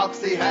with a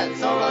poxy head.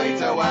 So right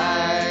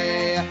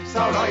away, so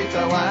right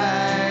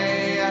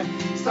away,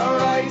 so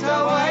right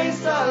away,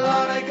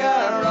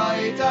 Salonika,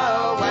 right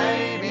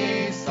away,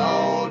 me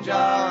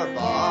soldier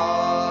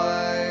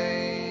boy.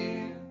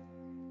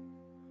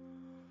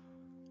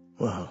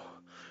 Well,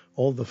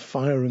 all the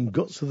fire and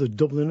guts of the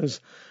Dubliners,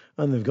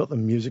 and they've got the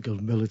musical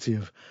ability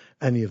of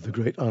any of the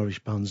great Irish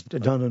bands,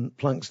 Dannon,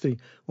 Planxty,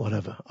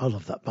 whatever. I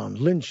love that band.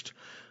 Lynched,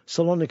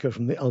 Salonika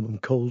from the album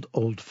Cold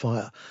Old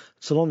Fire.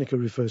 Salonika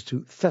refers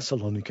to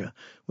Thessalonica,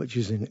 which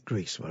is in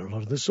Greece, where a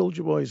lot of the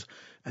Soldier Boys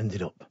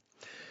ended up.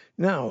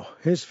 Now,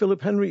 here's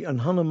Philip Henry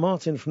and Hannah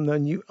Martin from their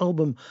new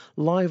album,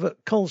 Live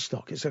at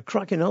Colstock. It's a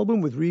cracking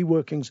album with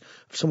reworkings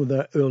of some of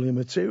their earlier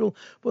material,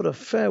 but a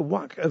fair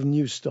whack of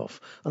new stuff.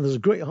 And there's a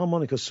great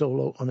harmonica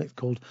solo on it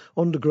called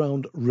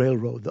Underground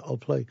Railroad that I'll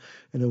play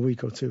in a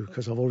week or two,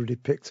 because I've already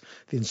picked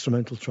the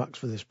instrumental tracks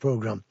for this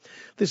programme.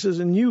 This is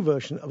a new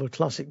version of a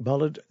classic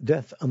ballad,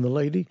 Death and the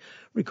Lady,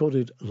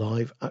 recorded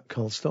live at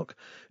Colstock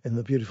in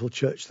the beautiful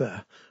church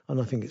there.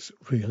 And I think it's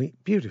really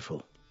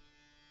beautiful.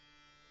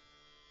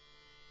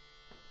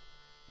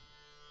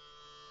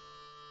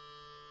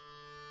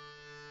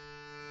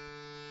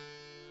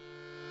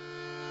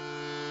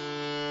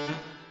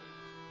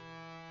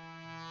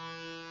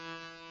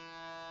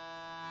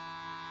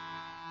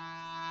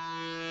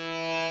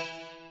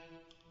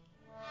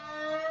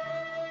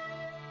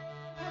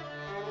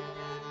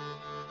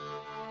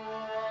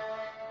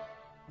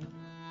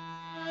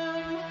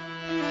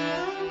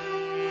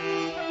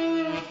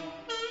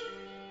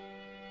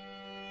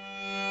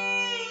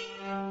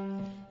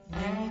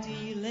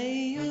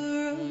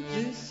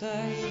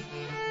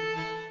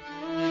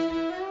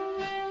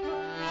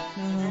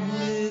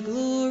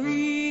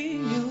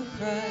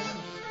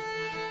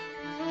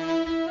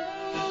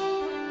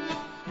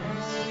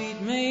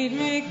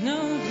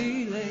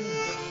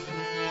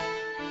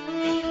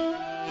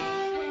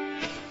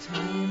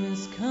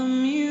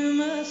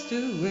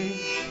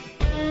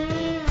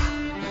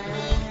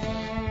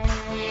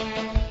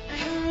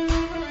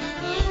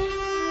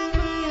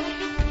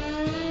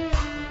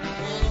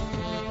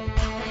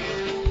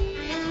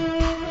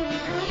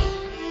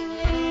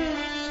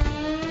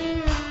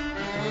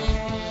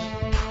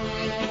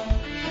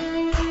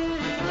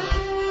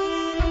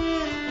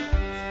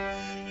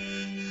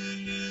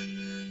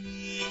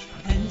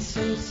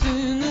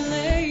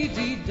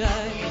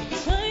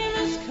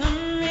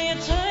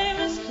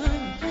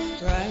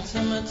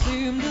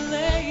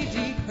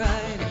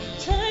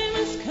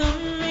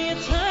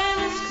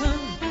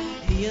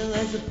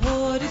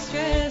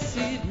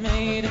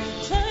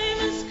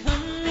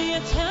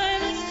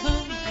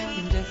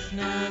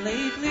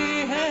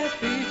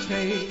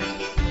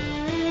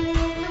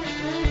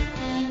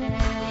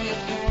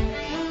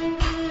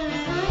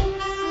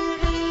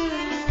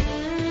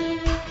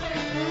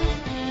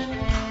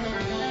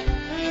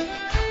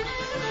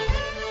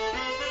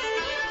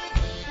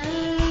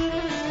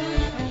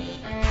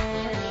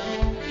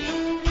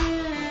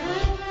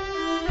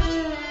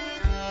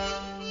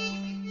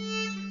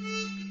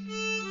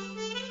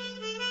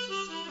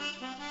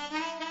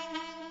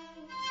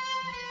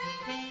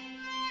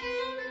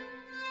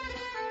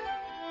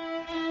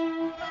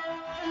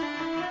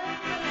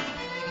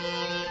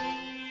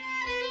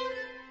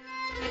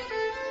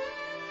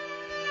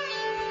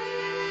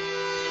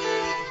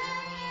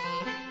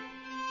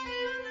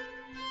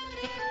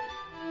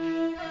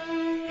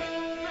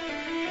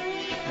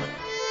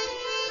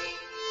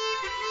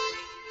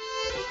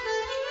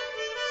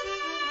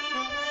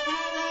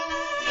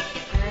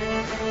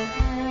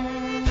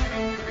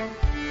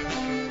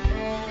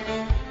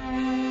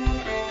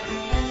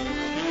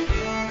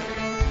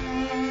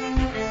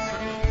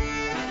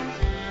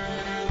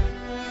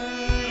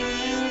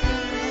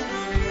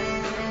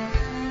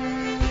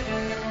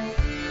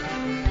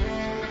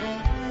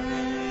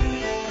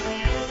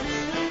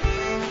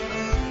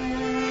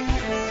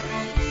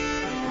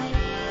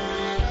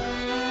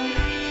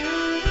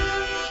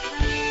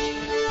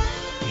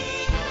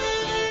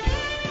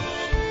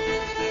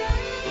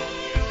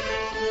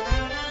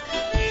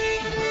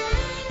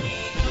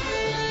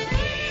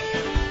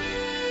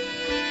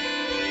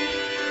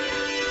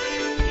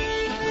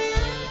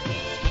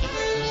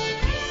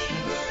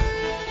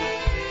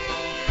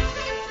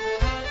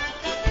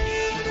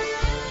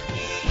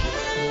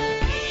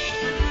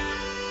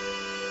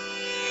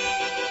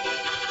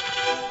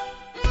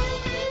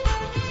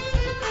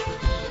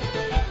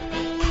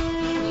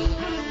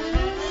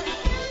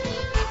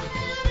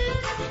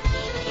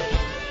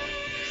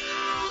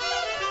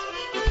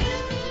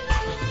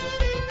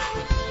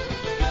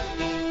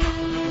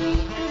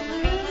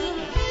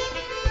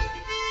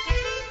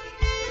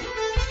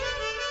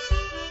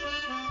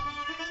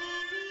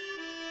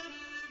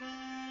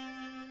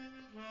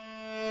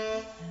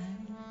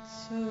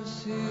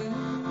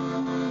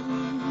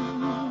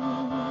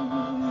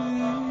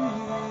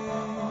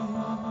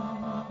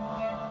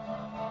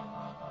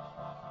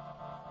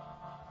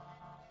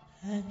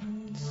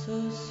 And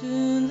so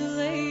soon the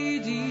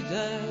lady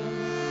died.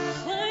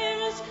 Time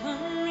has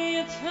come,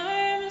 yeah,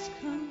 time has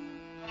come.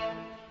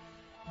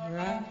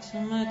 Right to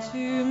my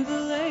tomb the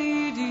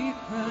lady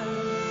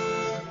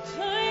cried.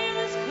 Time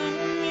has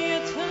come,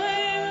 yeah,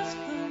 time has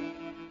come.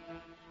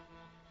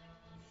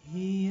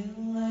 Here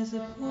lies a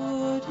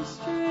poor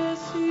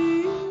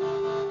distressing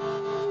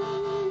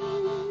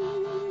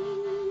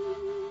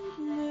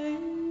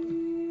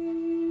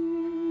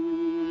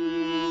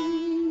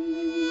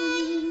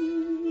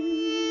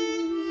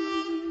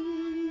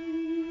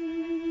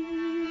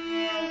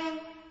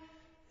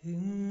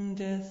whom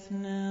death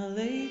now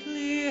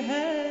lately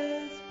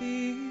hath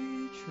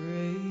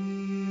betrayed.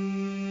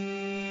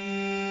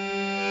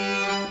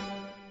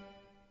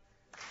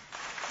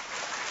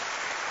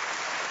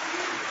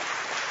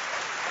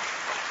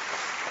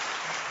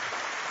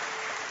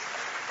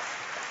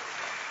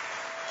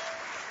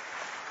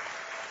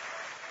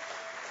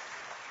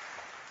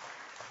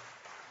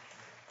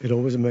 It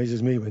always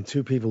amazes me when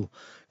two people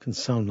can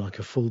sound like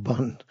a full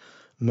band.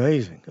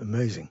 Amazing,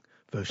 amazing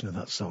version of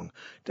that song.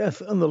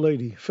 Death and the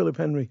Lady, Philip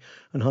Henry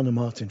and Hannah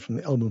Martin from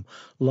the album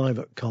Live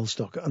at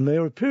Carlstock. And they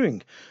are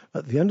appearing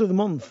at the end of the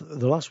month,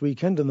 the last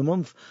weekend in the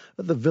month,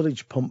 at the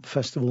Village Pump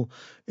Festival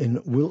in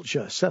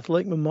Wiltshire. Seth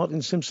Lakeman,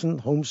 Martin Simpson,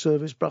 Home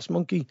Service, Brass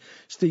Monkey,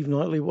 Steve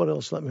Knightley. What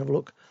else? Let me have a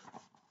look.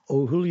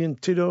 O'Hulian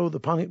Tiddo,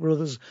 the Panic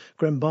Brothers,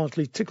 Graham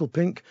Bartley, Tickle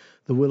Pink,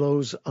 the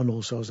Willows, and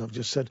also, as I've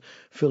just said,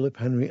 Philip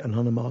Henry and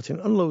Hannah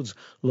Martin, and loads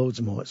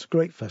more. It's a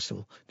great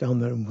festival down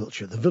there in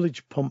Wiltshire, the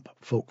Village Pump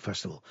Folk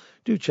Festival.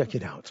 Do check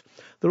it out.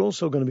 They're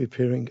also going to be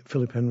appearing,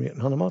 Philip Henry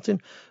and Hannah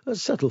Martin, at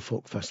Settle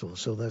Folk Festival,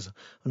 so there's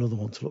another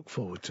one to look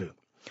forward to.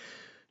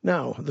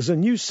 Now, there's a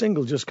new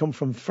single just come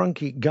from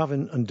Frankie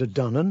Gavin and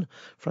Dadannon.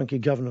 Frankie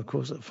Gavin, of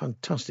course, a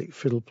fantastic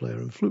fiddle player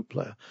and flute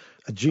player,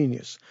 a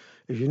genius.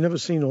 If you've never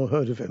seen or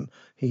heard of him,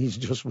 he's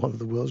just one of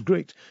the world's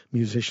great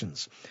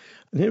musicians.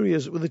 And here he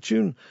is with a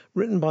tune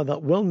written by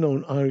that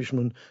well-known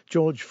Irishman,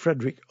 George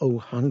Frederick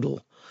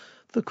O'Handel,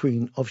 the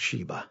Queen of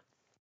Sheba.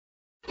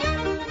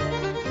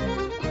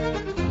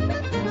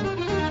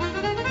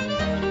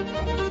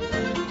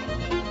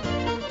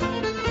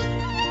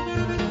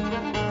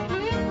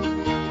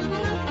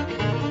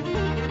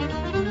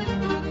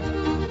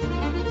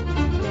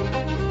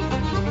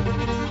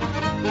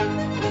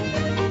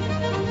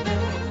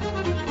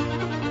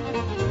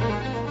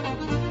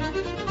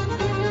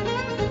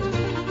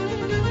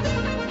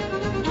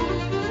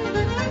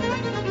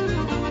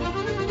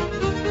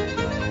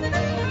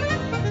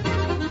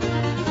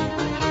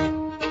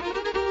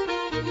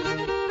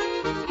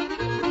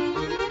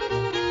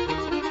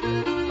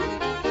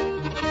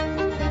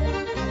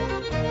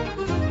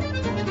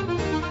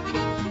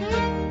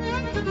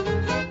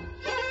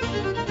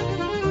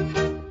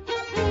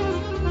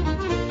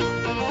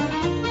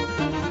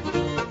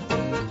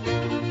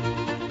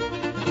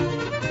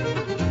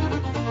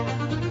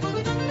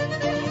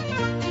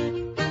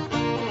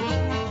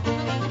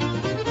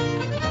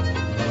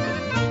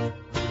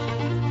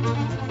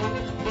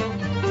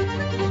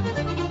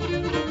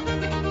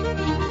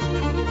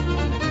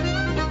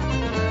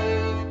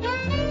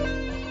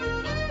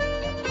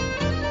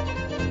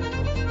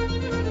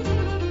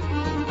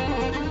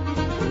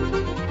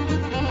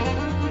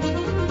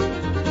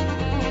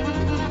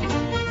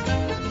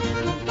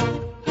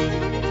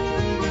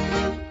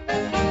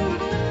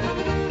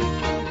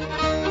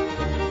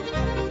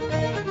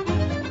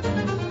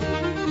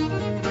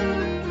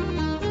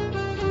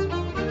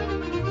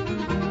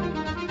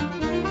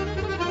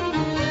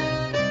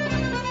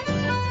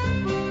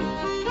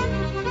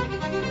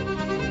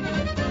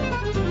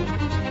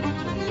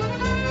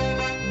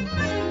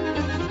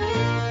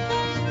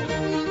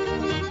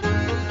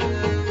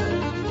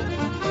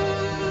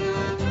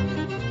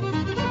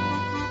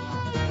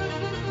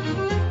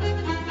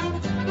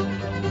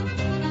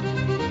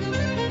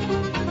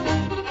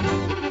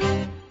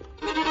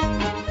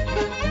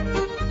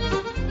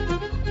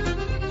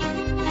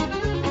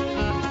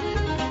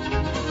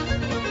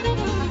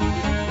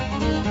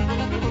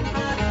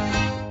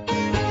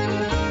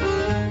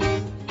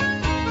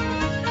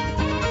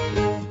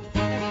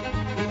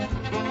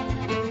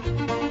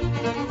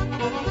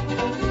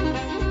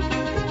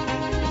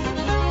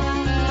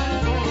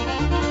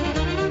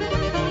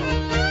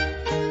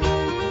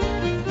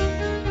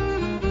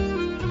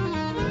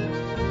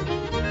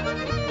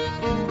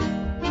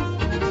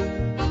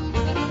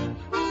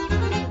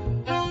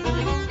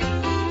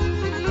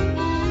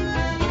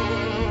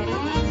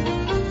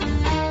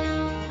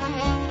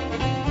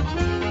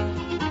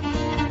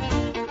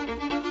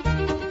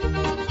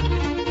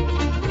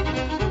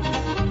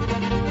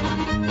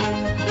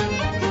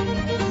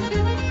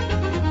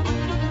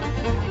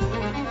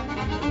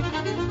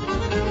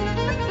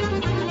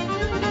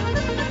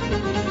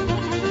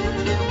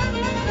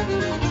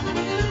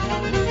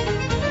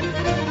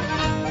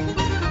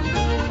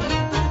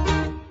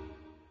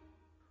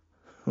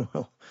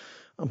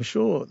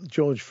 sure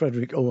George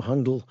Frederick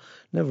O'Handel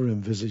never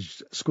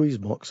envisaged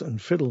squeezebox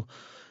and fiddle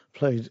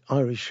played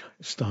Irish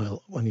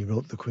style when he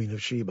wrote The Queen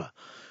of Sheba.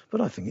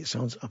 But I think it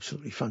sounds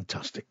absolutely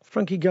fantastic.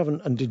 Frankie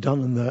Gavin and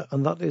Didanan there,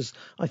 and that is,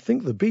 I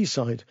think, the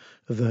B-side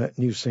of their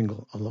new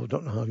single, although I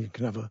don't know how you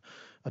can have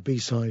a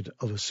B-side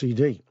of a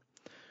CD.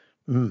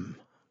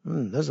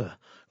 There's a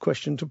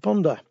question to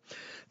ponder.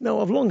 Now,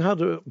 I've long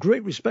had a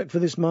great respect for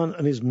this man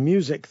and his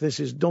music. This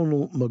is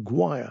Donal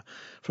Maguire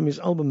from his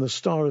album The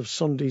Star of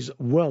Sunday's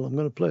Well. I'm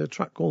going to play a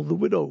track called The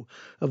Widow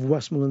of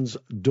Westmoreland's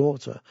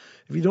Daughter.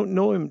 If you don't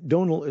know him,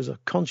 Donal is a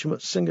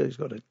consummate singer. He's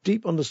got a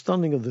deep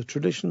understanding of the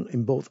tradition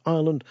in both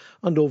Ireland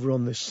and over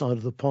on this side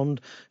of the pond.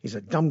 He's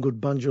a damn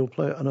good banjo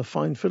player and a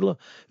fine fiddler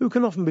who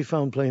can often be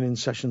found playing in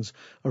sessions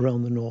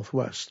around the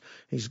northwest.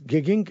 He's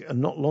gigging,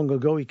 and not long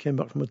ago he came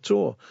back from a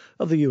tour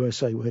of the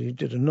USA where he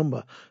did a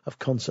number of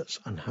concerts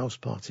and house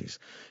parties.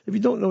 If you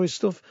don't know his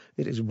stuff,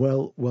 it is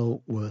well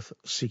worth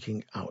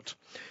seeking out.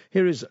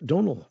 Here is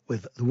Donal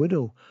with The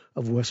Widow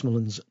of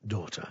Westmoreland's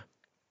Daughter.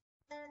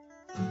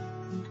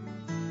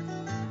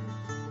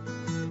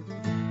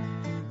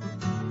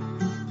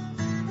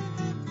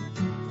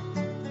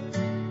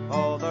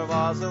 Oh, there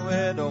was a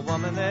widow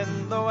woman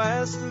in the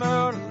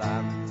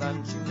Westmoreland,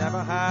 and she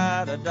never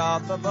had a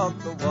daughter but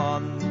the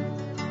one.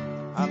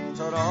 And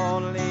her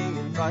only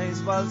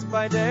advice was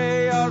by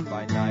day or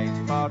by night,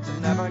 for to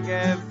never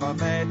give her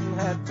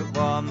maidenhead to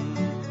one.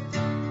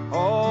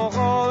 Oh,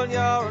 hold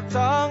your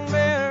tongue,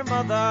 dear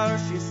mother,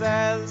 she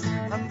says,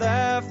 and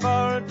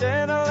therefore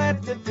dinner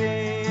let it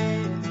be.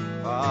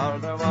 For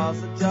there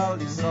was a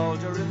jolly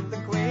soldier in the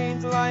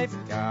Queen's Life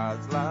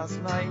Guards last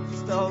night, he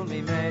stole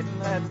me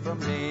maidenhead from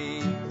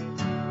me.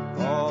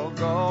 Oh,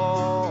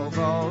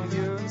 go,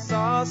 you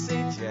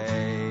saucy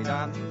jade,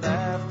 and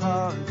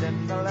therefore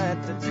dinner let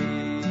it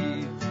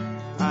be.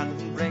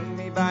 And bring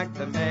me back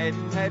the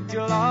maidenhead you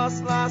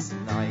lost last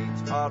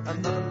night, or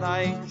another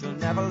night you'll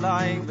never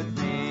lie with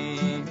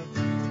me.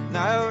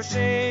 Now she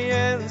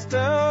is to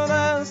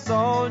the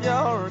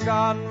soldier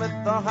gone, with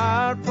her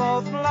heart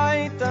both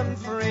light and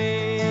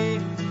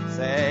free,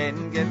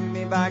 saying, give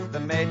me back the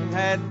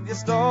maidenhead you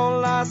stole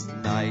last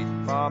night,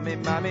 for me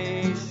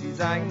mammy, she's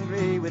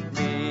angry with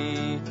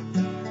me.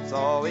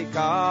 So he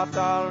caught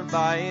her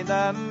by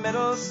the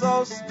middle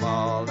so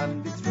small,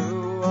 and he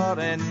threw her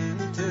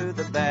into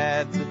the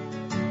bed.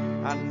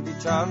 And he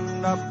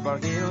turned up her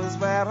heels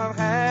where her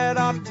head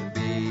ought to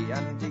be,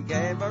 and he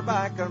gave her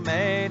back her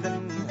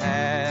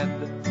maidenhead.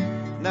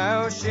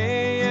 Now she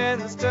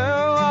is to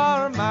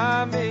her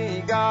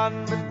mammy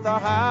gone, with her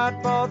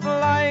heart both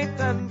light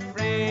and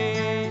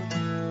free,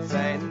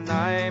 saying,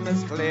 I'm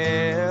as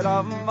clear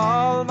of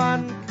all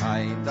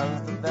mankind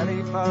as the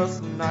very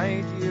first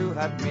night you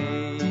had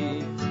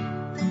me.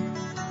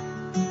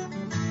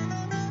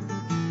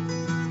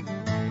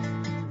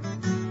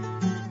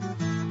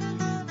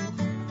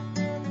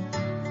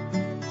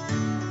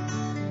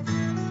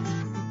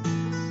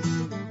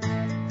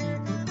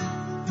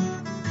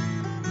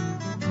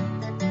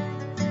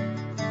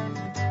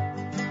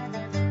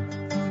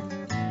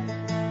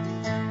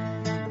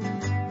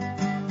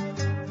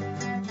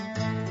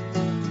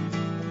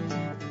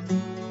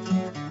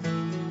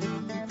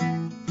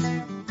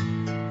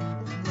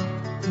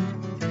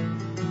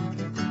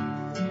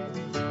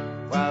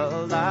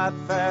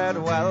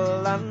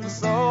 Well, and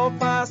so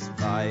passed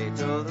by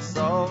till the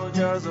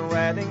soldier's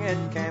wedding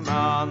it came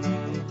on,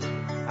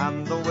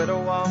 and the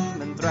widow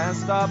woman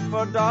dressed up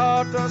her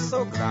daughter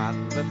so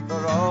grand, with the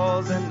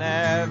rose in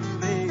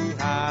every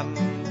hand.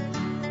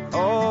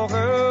 Oh,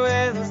 who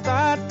is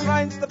that,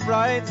 cries the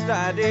bride's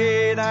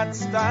daddy, that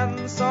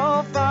stands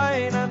so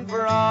fine and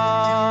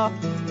broad?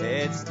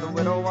 It's the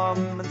widow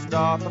woman's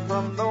daughter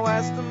from the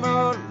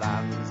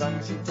Westmorelands,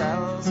 and she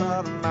tells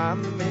her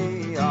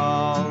mammy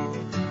all.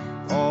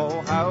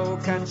 Oh, how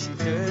can she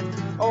do it?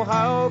 Oh,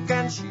 how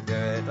can she do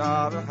it?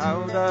 Or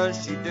how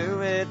does she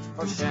do it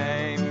for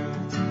shame?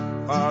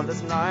 For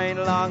this 9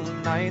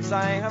 long nights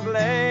I have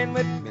lain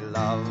with me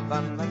love,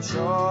 and I'm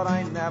sure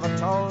I never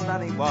told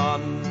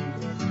anyone.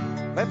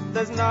 If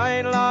there's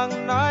 9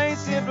 long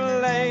nights you've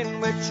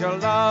lain with your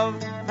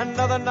love,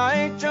 another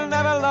night you'll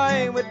never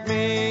lie with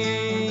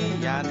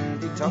me.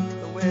 And he took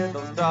the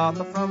widow's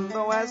daughter from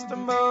the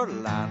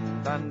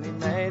Westmoreland, and he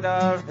made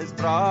her his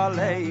braw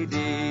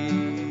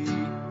lady.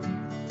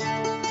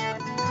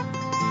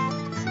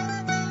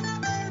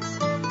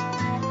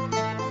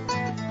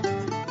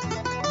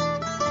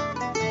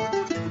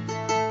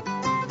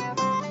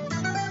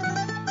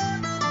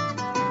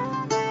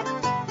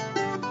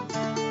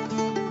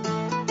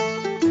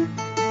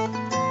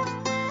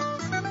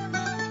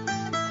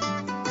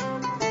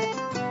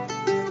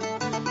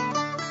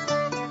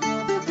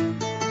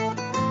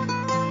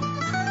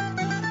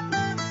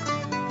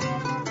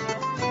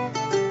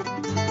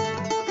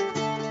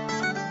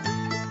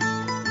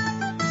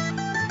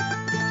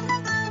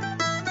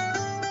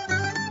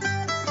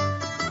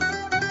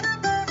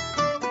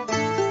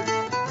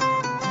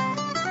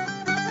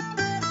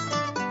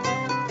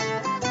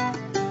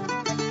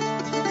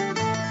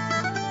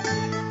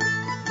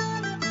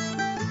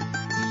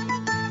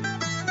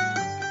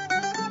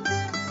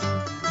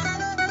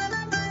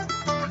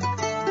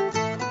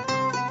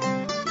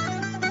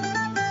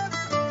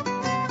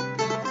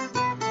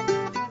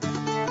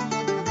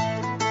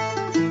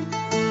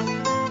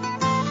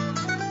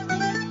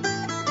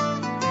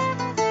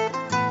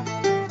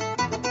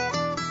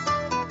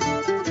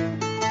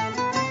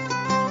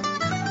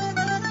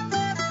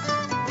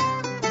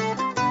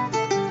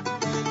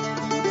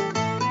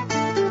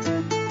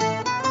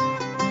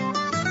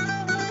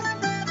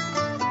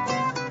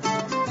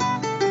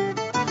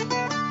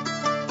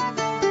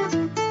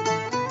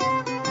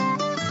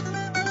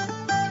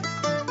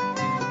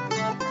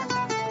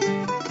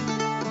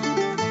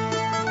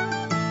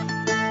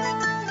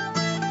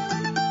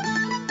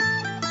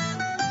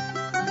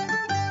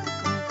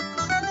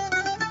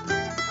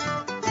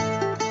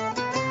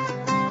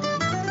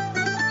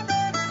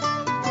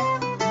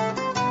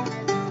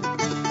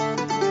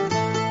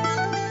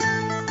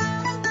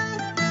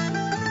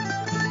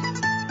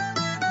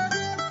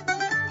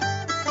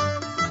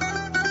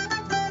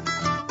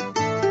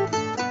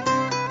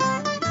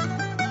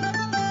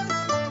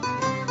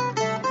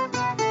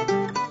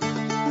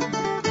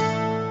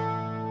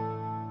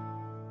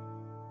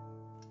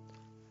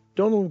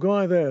 Donald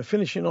Maguire there,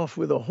 finishing off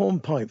with a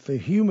hornpipe, The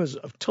Humours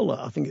of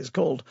Tulla, I think it's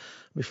called.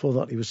 Before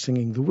that, he was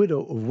singing The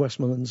Widow of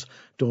Westmoreland's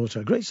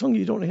Daughter. Great song,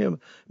 you don't hear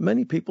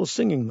many people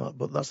singing that,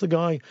 but that's the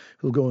guy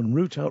who'll go and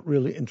root out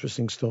really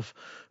interesting stuff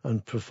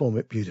and perform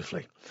it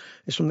beautifully.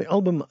 It's from the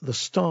album The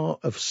Star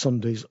of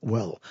Sunday's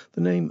Well,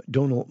 the name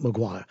Donald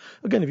Maguire.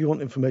 Again, if you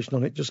want information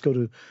on it, just go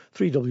to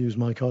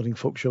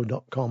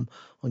 3wsmikehardingfolkshow.com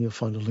and you'll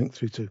find a link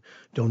through to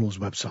Donald's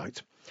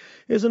website.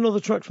 Here's another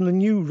track from the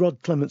new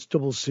Rod Clements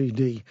double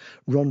CD,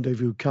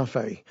 Rendezvous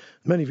Cafe.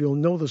 Many of you will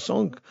know the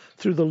song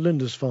through the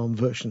Lindisfarne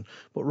version,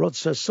 but Rod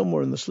says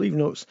somewhere in the sleeve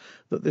notes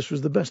that this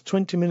was the best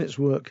 20 minutes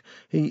work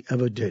he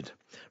ever did.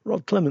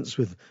 Rod Clements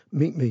with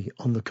Meet Me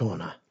on the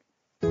Corner.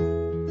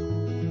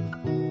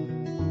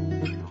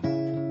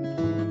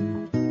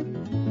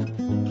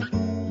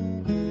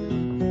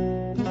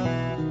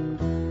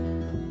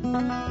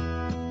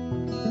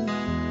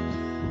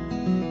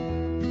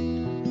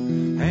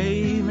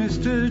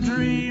 Mr.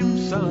 Dream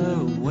Seller,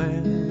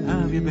 where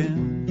have you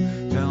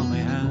been? Tell me,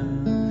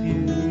 have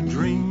you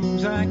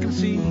dreams I can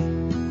see?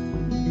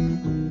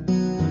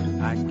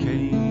 I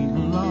came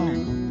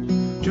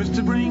along just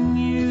to bring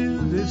you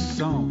this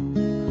song.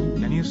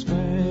 Can you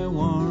spare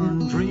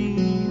one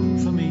dream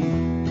for me?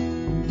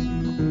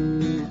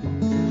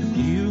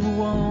 You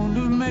won't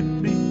have met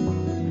me,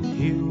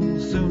 you'll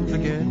soon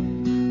forget,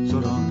 so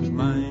don't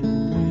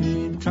mind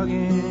me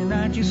tugging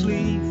at your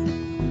sleeve.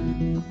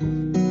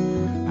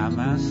 I'm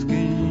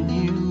asking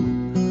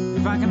you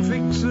if I can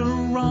fix a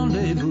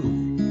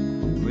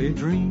rendezvous where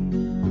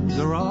dreams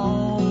are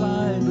all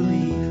I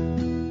believe.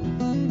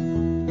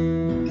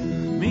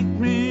 Meet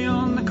me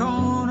on the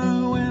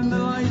corner when the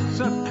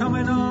lights are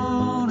coming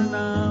on, and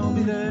I'll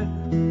be there.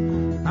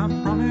 I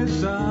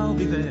promise I'll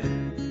be there.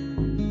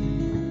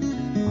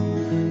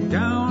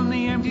 Down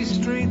the empty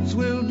streets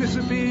we'll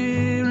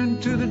disappear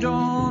into the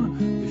dawn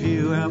if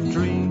you have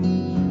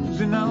dreams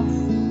enough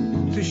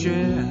to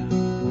share.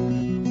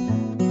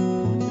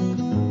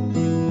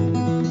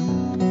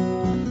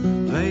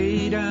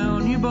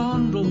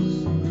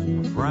 Bundles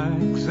of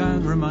rags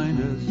and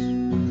reminders,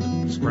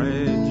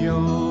 spread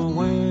your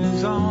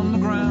wares on the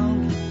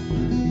ground.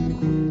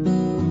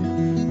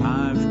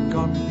 I've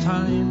got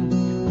time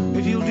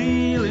if you'll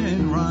deal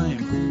in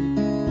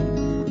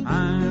rhyme.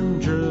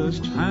 I'm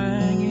just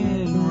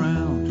hanging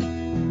around.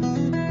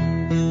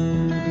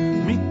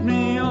 Meet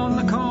me on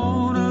the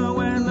corner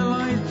when the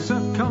lights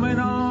are coming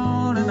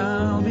on, and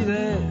I'll be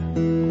there.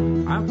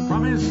 I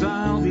promise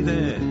I'll be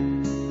there.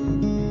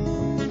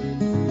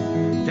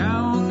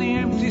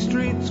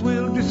 Streets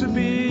will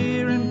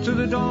disappear into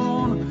the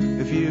dawn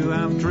if you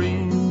have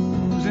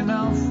dreams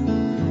enough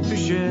to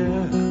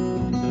share.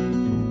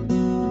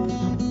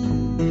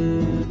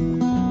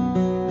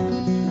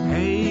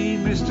 Hey,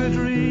 Mr.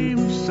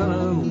 Dream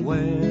Seller,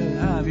 where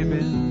have you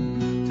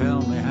been?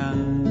 Tell me, have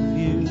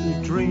you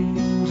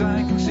dreams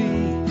I can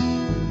see?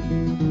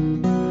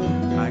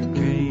 I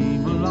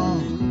came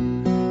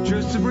along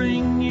just to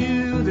bring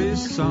you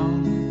this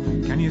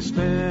song. Can you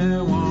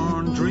spare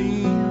one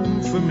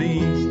dream for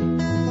me?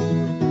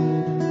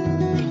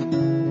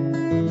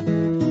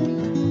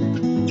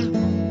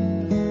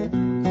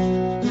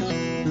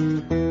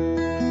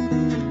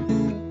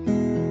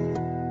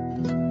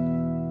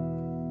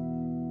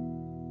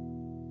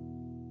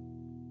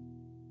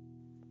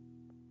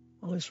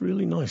 It's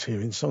really nice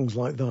hearing songs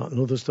like that and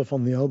other stuff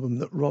on the album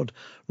that Rod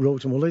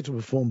wrote and were later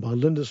performed by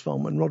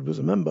Lindisfarne when Rod was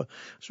a member.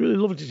 It's really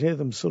lovely to hear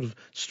them sort of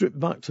stripped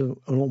back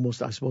to an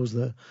almost, I suppose,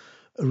 their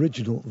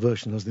original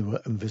version as they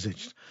were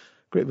envisaged.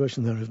 Great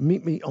version there of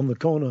Meet Me on the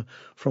Corner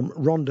from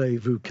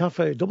Rendezvous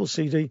Cafe, double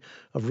CD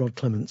of Rod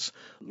Clements,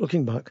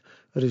 looking back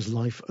at his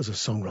life as a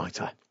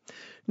songwriter.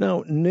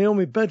 Now,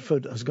 Naomi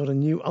Bedford has got a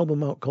new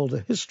album out called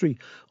A History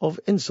of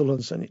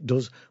Insolence, and it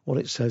does what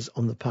it says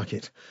on the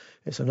packet.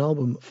 It's an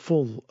album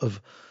full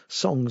of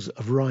songs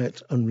of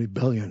riot and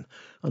rebellion,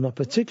 and I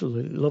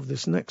particularly love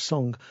this next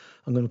song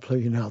I'm going to play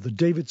you now, the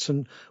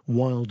Davidson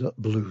Wilder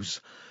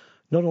Blues.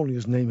 Not only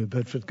has Naomi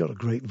Bedford got a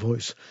great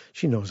voice,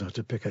 she knows how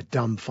to pick a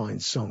damn fine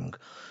song.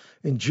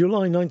 In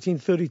July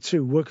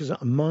 1932, workers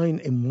at a mine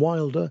in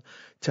Wilder,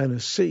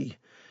 Tennessee,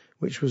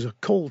 which was a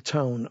coal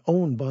town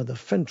owned by the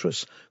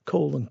Fentress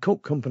Coal and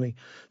Coke Company,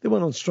 they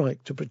went on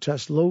strike to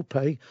protest low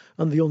pay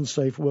and the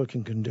unsafe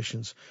working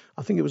conditions.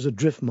 I think it was a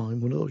drift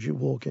mine, one of those you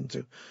walk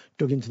into,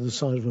 dug into the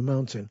side of a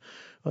mountain,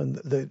 and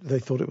they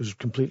thought it was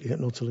completely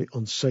and utterly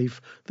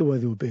unsafe the way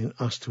they were being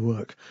asked to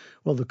work.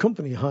 Well, the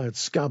company hired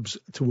scabs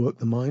to work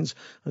the mines.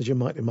 As you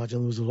might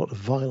imagine, there was a lot of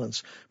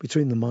violence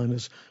between the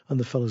miners and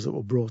the fellas that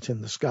were brought in,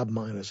 the scab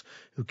miners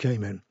who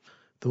came in.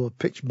 There were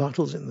pitched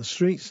battles in the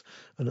streets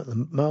and at the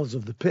mouths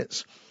of the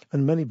pits,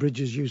 and many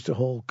bridges used to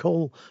haul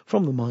coal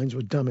from the mines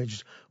were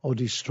damaged or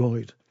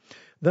destroyed.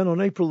 Then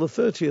on April the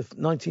 30th,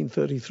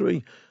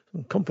 1933,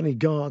 some company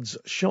guards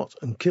shot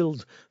and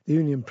killed the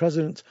Union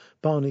president,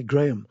 Barney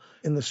Graham,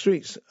 in the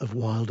streets of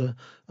Wilder,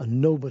 and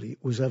nobody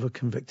was ever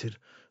convicted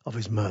of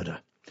his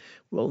murder.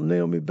 Well,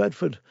 Naomi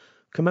Bedford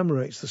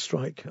commemorates the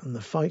strike and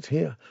the fight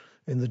here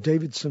in the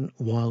Davidson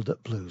Wilder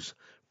Blues.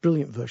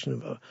 brilliant version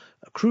of a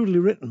crudely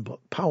written but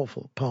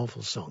powerful,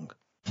 powerful song.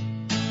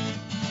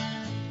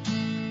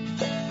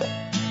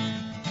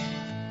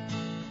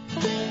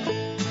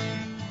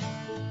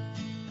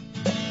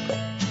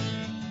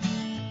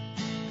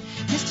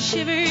 Mr.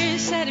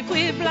 Shivers said if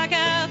we block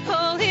out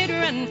coal, he'd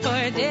run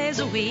 4 days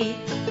a week.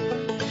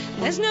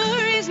 There's no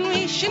reason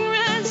we shouldn't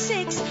run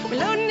 6. We're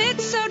loading it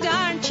so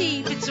darn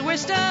cheap. It's the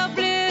worst of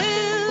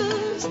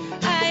blues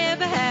I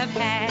ever have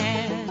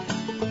had.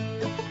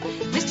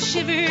 Mr.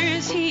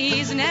 Shivers,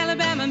 he's an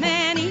Alabama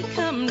man. He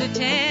come to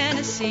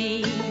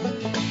Tennessee.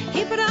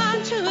 He put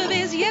on 2 of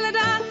his yellow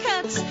dog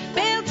cuts,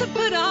 failed to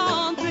put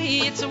on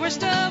 3. It's the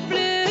worst of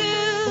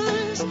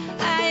blues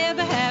I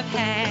ever have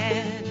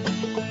had.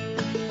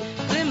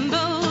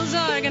 Glimbo's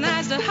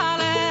organized a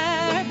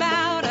holler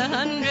about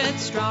 100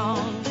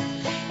 strong.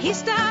 He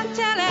stopped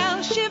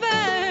L.L.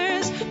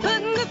 Shivers,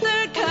 putting the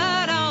 3rd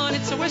cut on.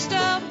 It's the worst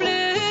of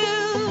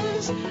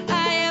blues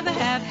I ever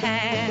have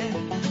had.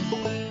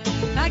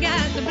 I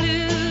got the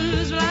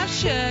blues, well, I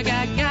sure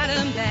got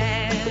 'em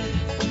bad.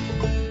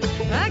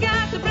 I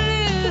got the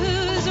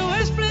blues, the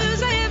worst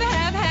blues I ever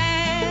have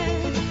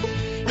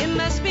had. It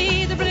must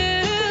be the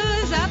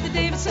blues of the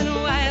Davidson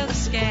Wild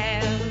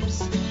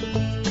Scabs.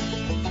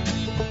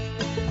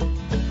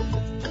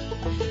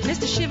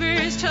 Mr.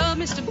 Shivers told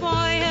Mr.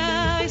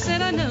 Boyer, he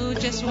said, I know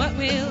just what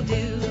we'll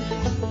do.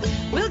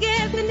 We'll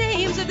get the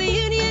names of the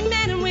Union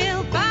men and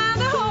we'll buy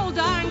the whole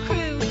darn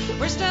crew.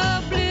 Worst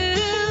of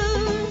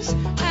blues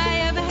I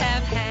ever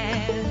have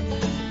had.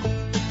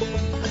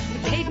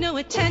 He paid no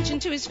attention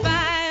to his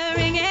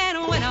firing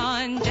and went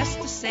on just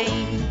the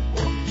same.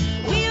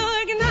 We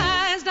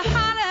organized a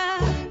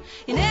holler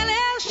in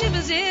L.L.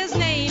 Shivers'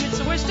 name. It's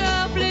the worst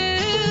of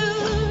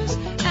blues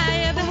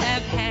I ever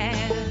have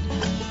had.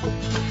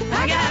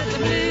 I got the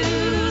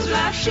blues,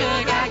 well, I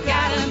sure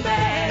got 'em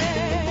bad.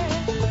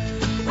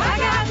 I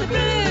got the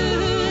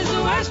blues,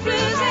 the worst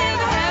blues I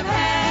ever have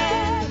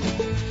had.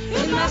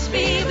 It must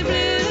be the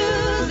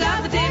blues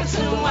of the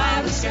Davidson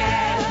Wild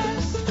Scabs.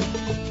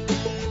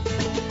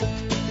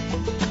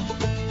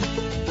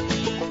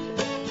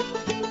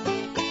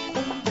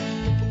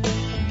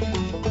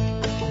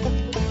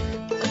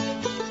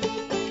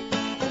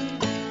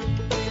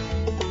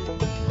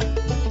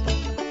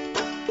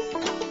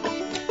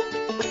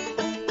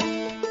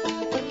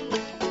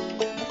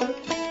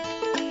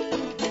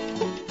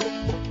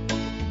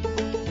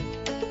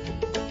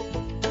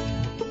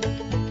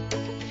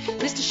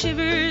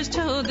 Shivers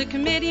told the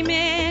committee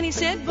man, he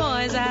said,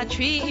 boys, I'll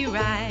treat you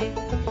right.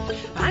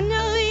 I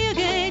know you're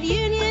good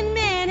Union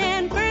men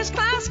and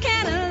first-class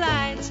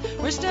candlelights.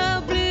 Worst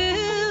of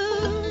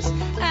blues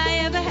I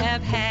ever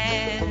have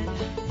had.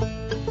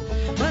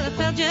 Well, it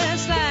felt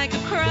just like a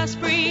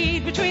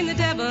crossbreed between the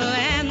devil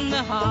and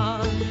the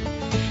hog.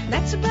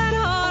 That's about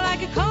all I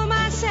could call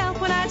myself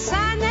when I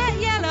signed that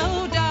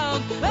yellow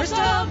dog. Worst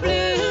of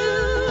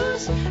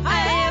blues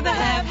I ever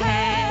have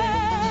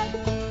had.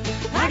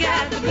 I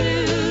got the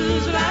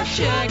blues, well, I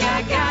sure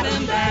got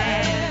 'em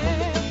bad.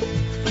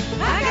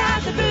 I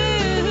got the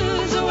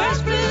blues, the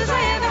worst blues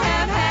I ever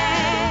have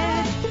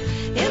had.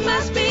 It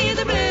must be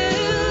the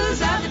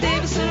blues of the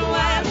Davidson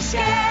Wild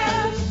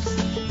Scabs.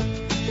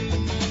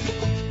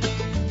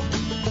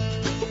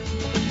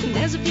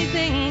 There's a few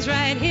things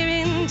right here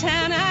in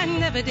town I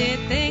never did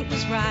think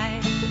was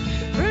right.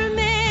 For a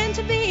man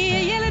to be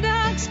a yellow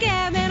dog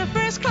scab and a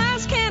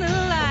first-class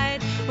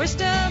candlelight.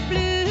 Worst of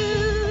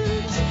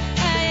blues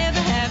I ever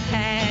have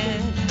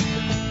had.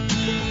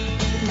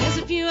 There's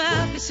a few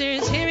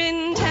officers here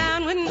in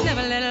town wouldn't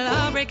never let a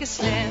lawbreaker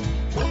slip.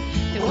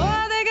 They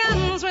wore their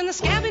guns when the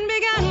scabbing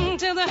begun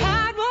till their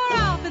heart wore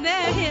off of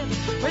their hip.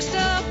 Worst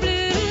of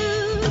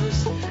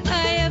blues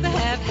I ever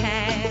have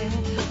had.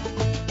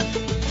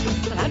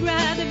 But I'd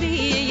rather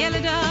be a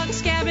yellow dog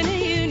scab in a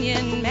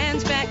Union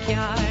man's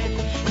backyard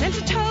than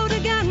to tote a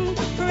gun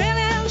for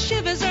L.L.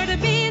 Shivers or to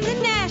be in the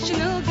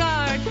National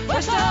Guard.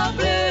 Worst of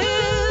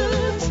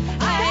blues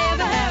I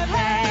ever have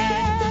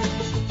had.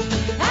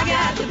 I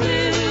got the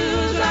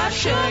blues, well, I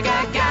sure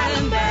got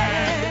 'em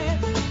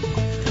bad.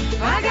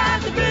 I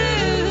got the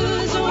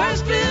blues, the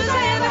worst blues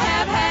I ever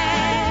have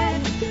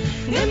had.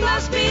 It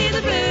must be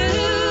the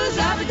blues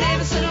of the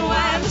Davidson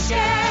Wild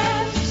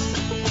Scabs.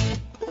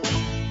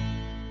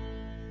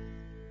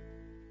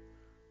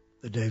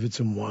 The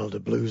Davidson Wilder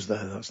Blues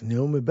there. That's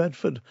Naomi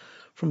Bedford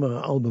from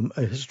her album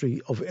A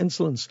History of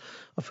Insolence.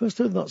 I first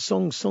heard that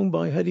song sung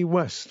by Hetty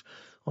West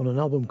on an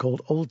album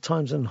called Old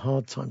Times and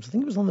Hard Times. I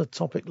think it was on the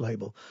Topic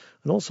label.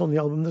 And also on the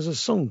album there's a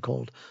song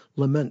called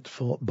Lament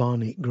for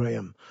Barney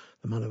Graham,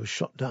 the man who was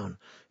shot down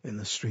in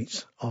the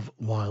streets of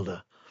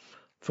Wilder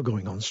for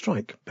going on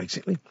strike,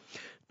 basically.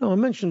 Now, I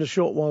mentioned a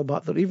short while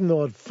back that even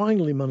though I'd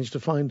finally managed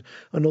to find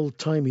an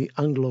old-timey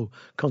Anglo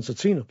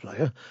concertina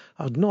player,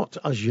 I'd not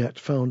as yet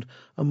found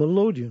a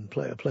melodeon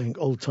player playing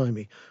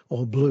old-timey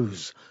or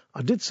blues.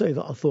 I did say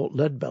that I thought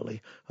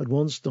Leadbelly had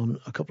once done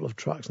a couple of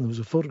tracks, and there was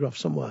a photograph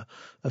somewhere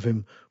of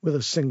him with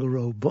a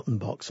single-row button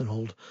box and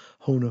old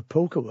Hohner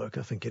poker work,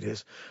 I think it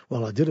is.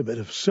 Well, I did a bit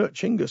of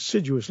searching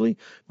assiduously,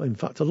 in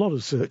fact a lot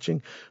of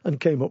searching, and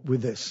came up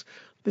with this.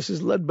 This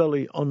is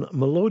Leadbelly on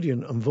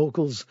melodeon and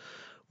vocals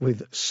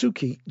with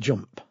Suki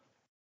Jump.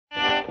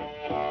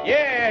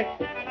 Yeah.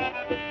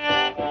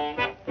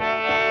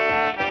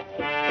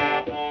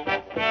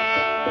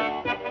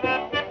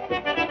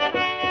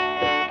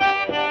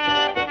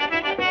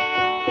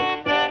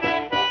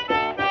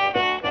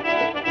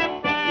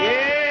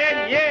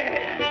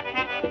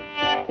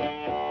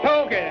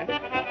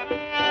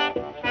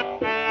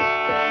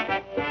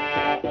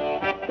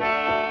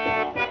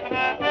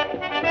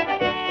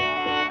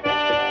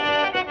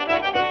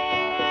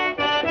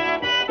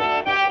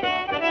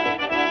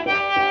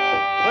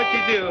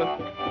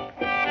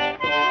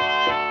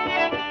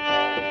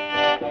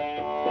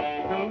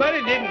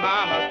 Somebody did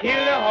mama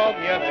kill the hog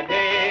the other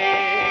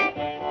day.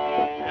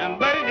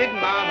 Somebody did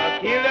mama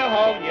kill the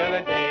hog the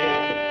other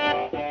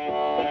day.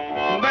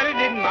 Somebody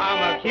did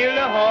mama kill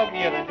the hog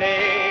the other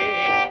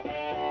day.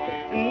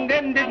 And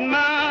then did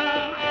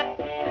ma,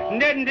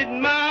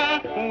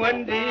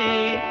 one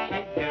day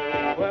she do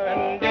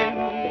one day.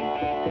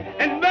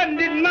 And then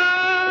did ma.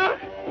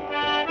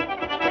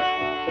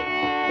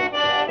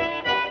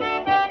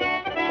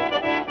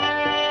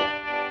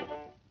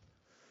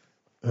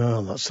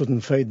 That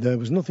sudden fade there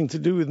was nothing to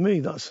do with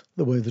me. That's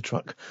the way the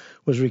track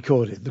was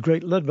recorded. The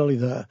great Leadbelly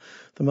there,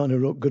 the man who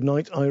wrote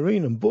Goodnight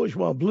Irene and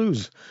Bourgeois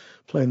Blues,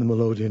 playing the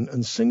melodeon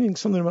and singing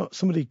something about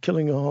somebody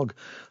killing a hog.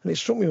 And it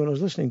struck me when I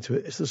was listening to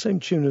it, it's the same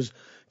tune as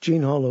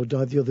Jean Harlow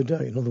Died the Other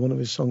Day, another one of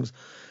his songs.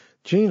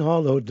 Jean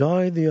Harlow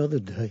died the other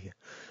day.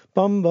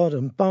 Bum ba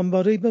dum bum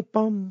ba dee ba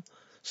bum.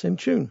 Same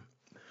tune.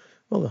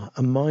 Well,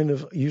 a mine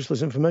of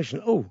useless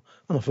information. Oh,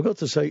 and I forgot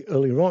to say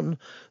earlier on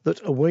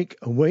that Awake,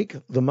 Awake,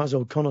 the Maz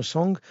O'Connor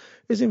song,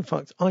 is in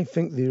fact, I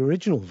think, the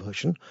original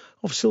version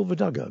of Silver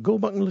Dagger. Go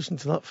back and listen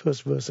to that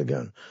first verse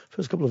again.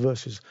 First couple of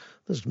verses.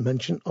 There's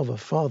mention of a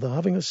father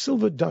having a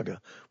silver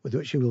dagger with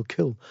which he will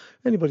kill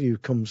anybody who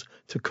comes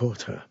to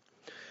court her.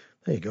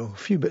 There you go. A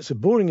few bits of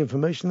boring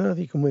information there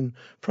that you can win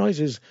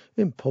prizes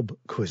in pub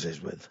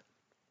quizzes with.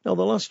 Now,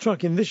 the last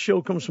track in this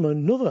show comes from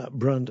another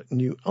brand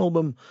new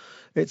album.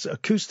 It's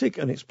acoustic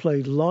and it's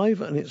played live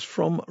and it's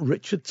from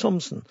Richard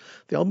Thompson.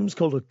 The album's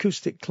called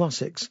Acoustic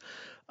Classics.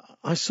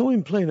 I saw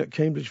him playing at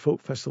Cambridge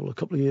Folk Festival a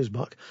couple of years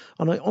back,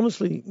 and I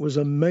honestly was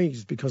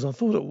amazed because I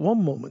thought at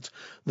one moment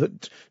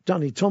that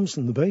Danny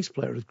Thompson, the bass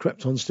player, had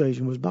crept on stage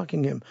and was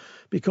backing him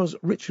because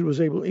Richard was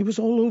he was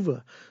all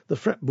over the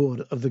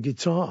fretboard of the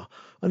guitar,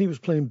 and he was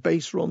playing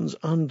bass runs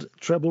and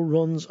treble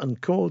runs and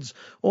chords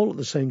all at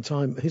the same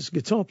time. His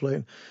guitar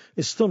playing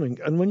is stunning,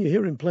 and when you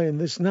hear him playing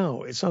this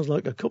now, it sounds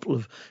like a couple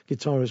of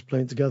guitarists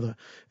playing together.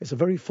 It's a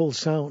very full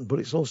sound, but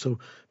it's also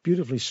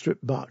beautifully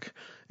stripped back.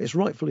 It's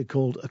rightfully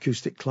called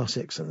Acoustic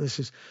Classics, and this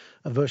is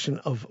a version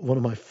of one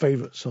of my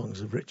favourite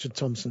songs of Richard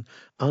Thompson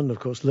and, of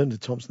course, Linda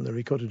Thompson. They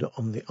recorded it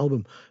on the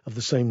album of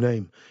the same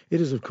name. It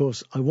is, of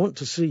course, I Want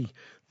to See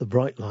the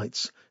Bright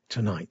Lights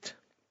Tonight.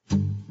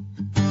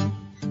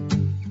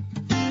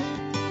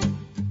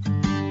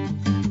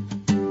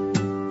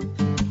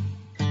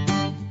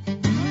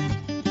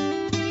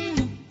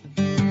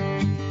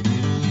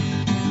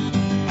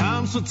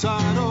 I'm so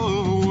tired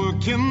of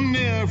working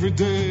every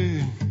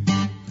day.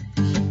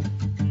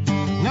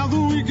 Now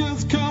the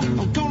weekend's come,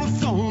 I'm gonna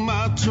throw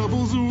my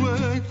troubles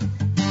away.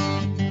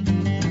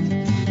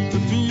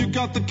 If you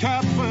got the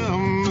cat, well,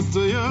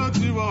 mister, you're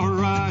too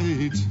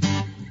alright.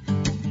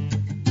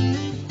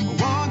 I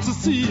want to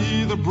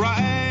see the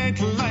bright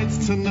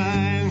lights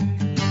tonight.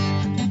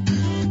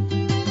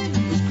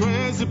 There's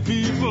crazy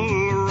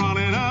people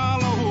running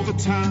all over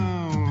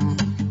town.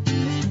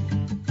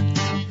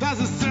 There's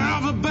a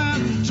silver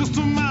band just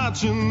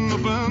marching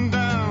up and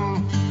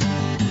down.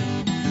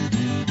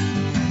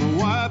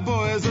 White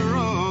boys are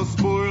all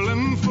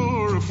spoiling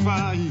for a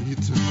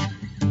fight.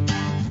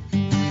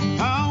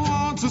 I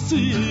want to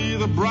see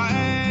the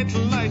bright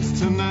lights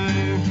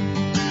tonight.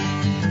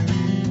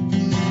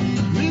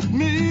 Meet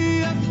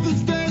me at the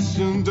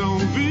station,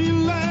 don't be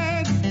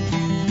late.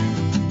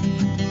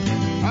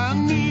 I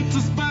need to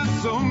spend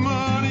some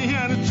money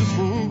and it just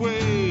won't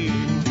wait.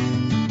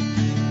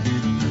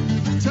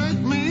 Take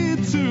me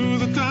to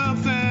the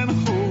dance and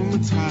hold me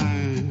tight.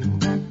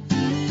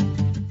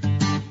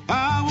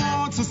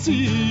 To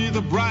see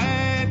the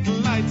bright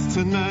lights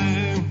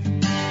tonight.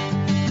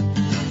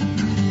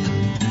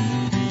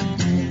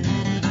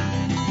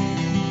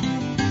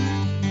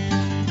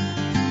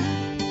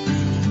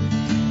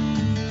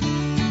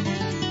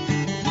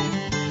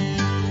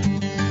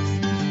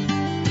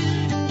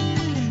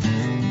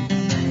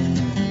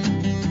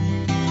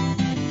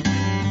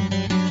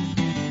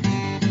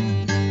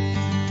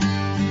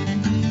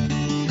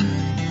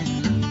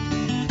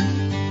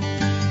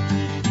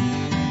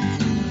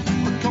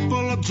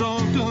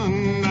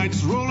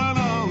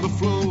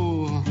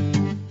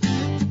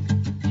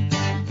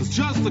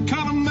 just the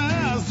kind of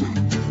mess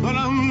that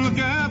I'm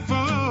looking for.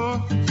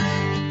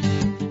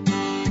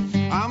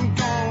 I'm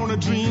gonna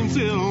dream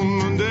till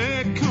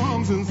Monday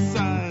comes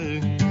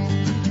inside.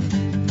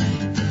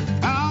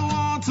 I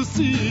want to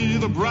see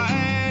the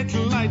bright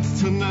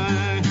lights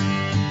tonight.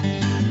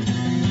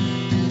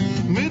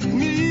 Meet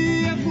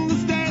me at the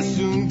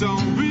station,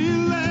 don't be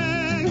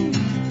late.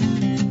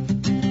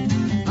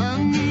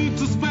 I need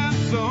to spend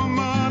some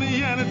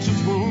money and it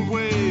just won't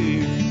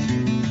wait.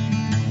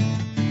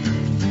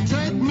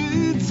 Take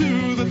me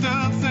to the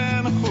dance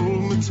and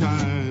hold me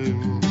tight.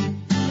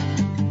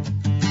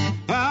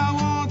 I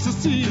want to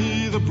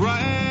see the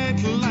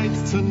bright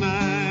lights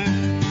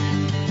tonight.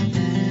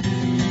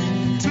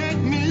 Take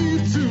me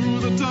to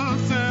the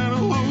dance and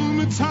hold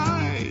me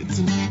tight.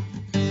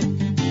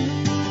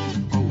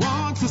 I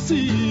want to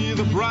see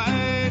the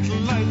bright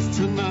lights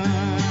tonight.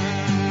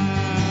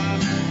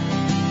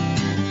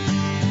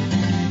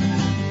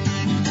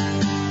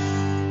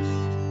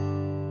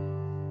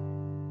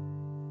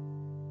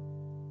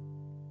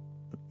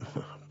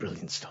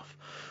 Brilliant stuff.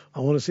 I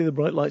want to see the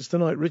bright lights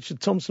tonight.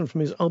 Richard Thompson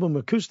from his album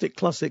Acoustic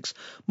Classics.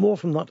 More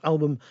from that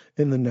album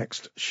in the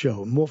next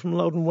show. More from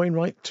Loudon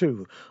Wainwright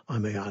too, I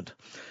may add.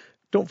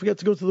 Don't forget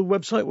to go to the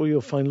website where you'll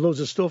find loads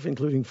of stuff,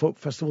 including folk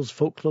festivals,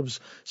 folk clubs,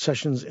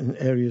 sessions in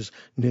areas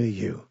near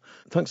you.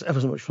 Thanks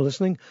ever so much for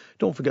listening.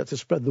 Don't forget to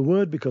spread the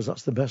word, because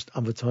that's the best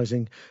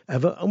advertising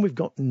ever, and we've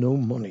got no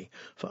money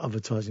for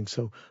advertising,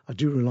 so I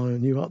do rely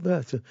on you out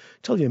there to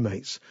tell your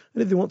mates.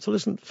 And if they want to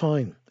listen,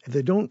 fine. If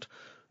they don't,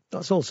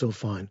 that's also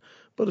fine.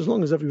 But as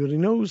long as everybody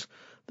knows,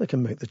 they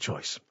can make the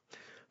choice.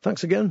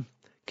 Thanks again.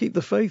 Keep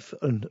the faith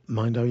and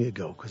mind how you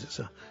go, because it's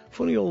a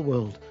funny old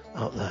world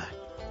out there.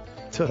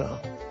 Ta-ra.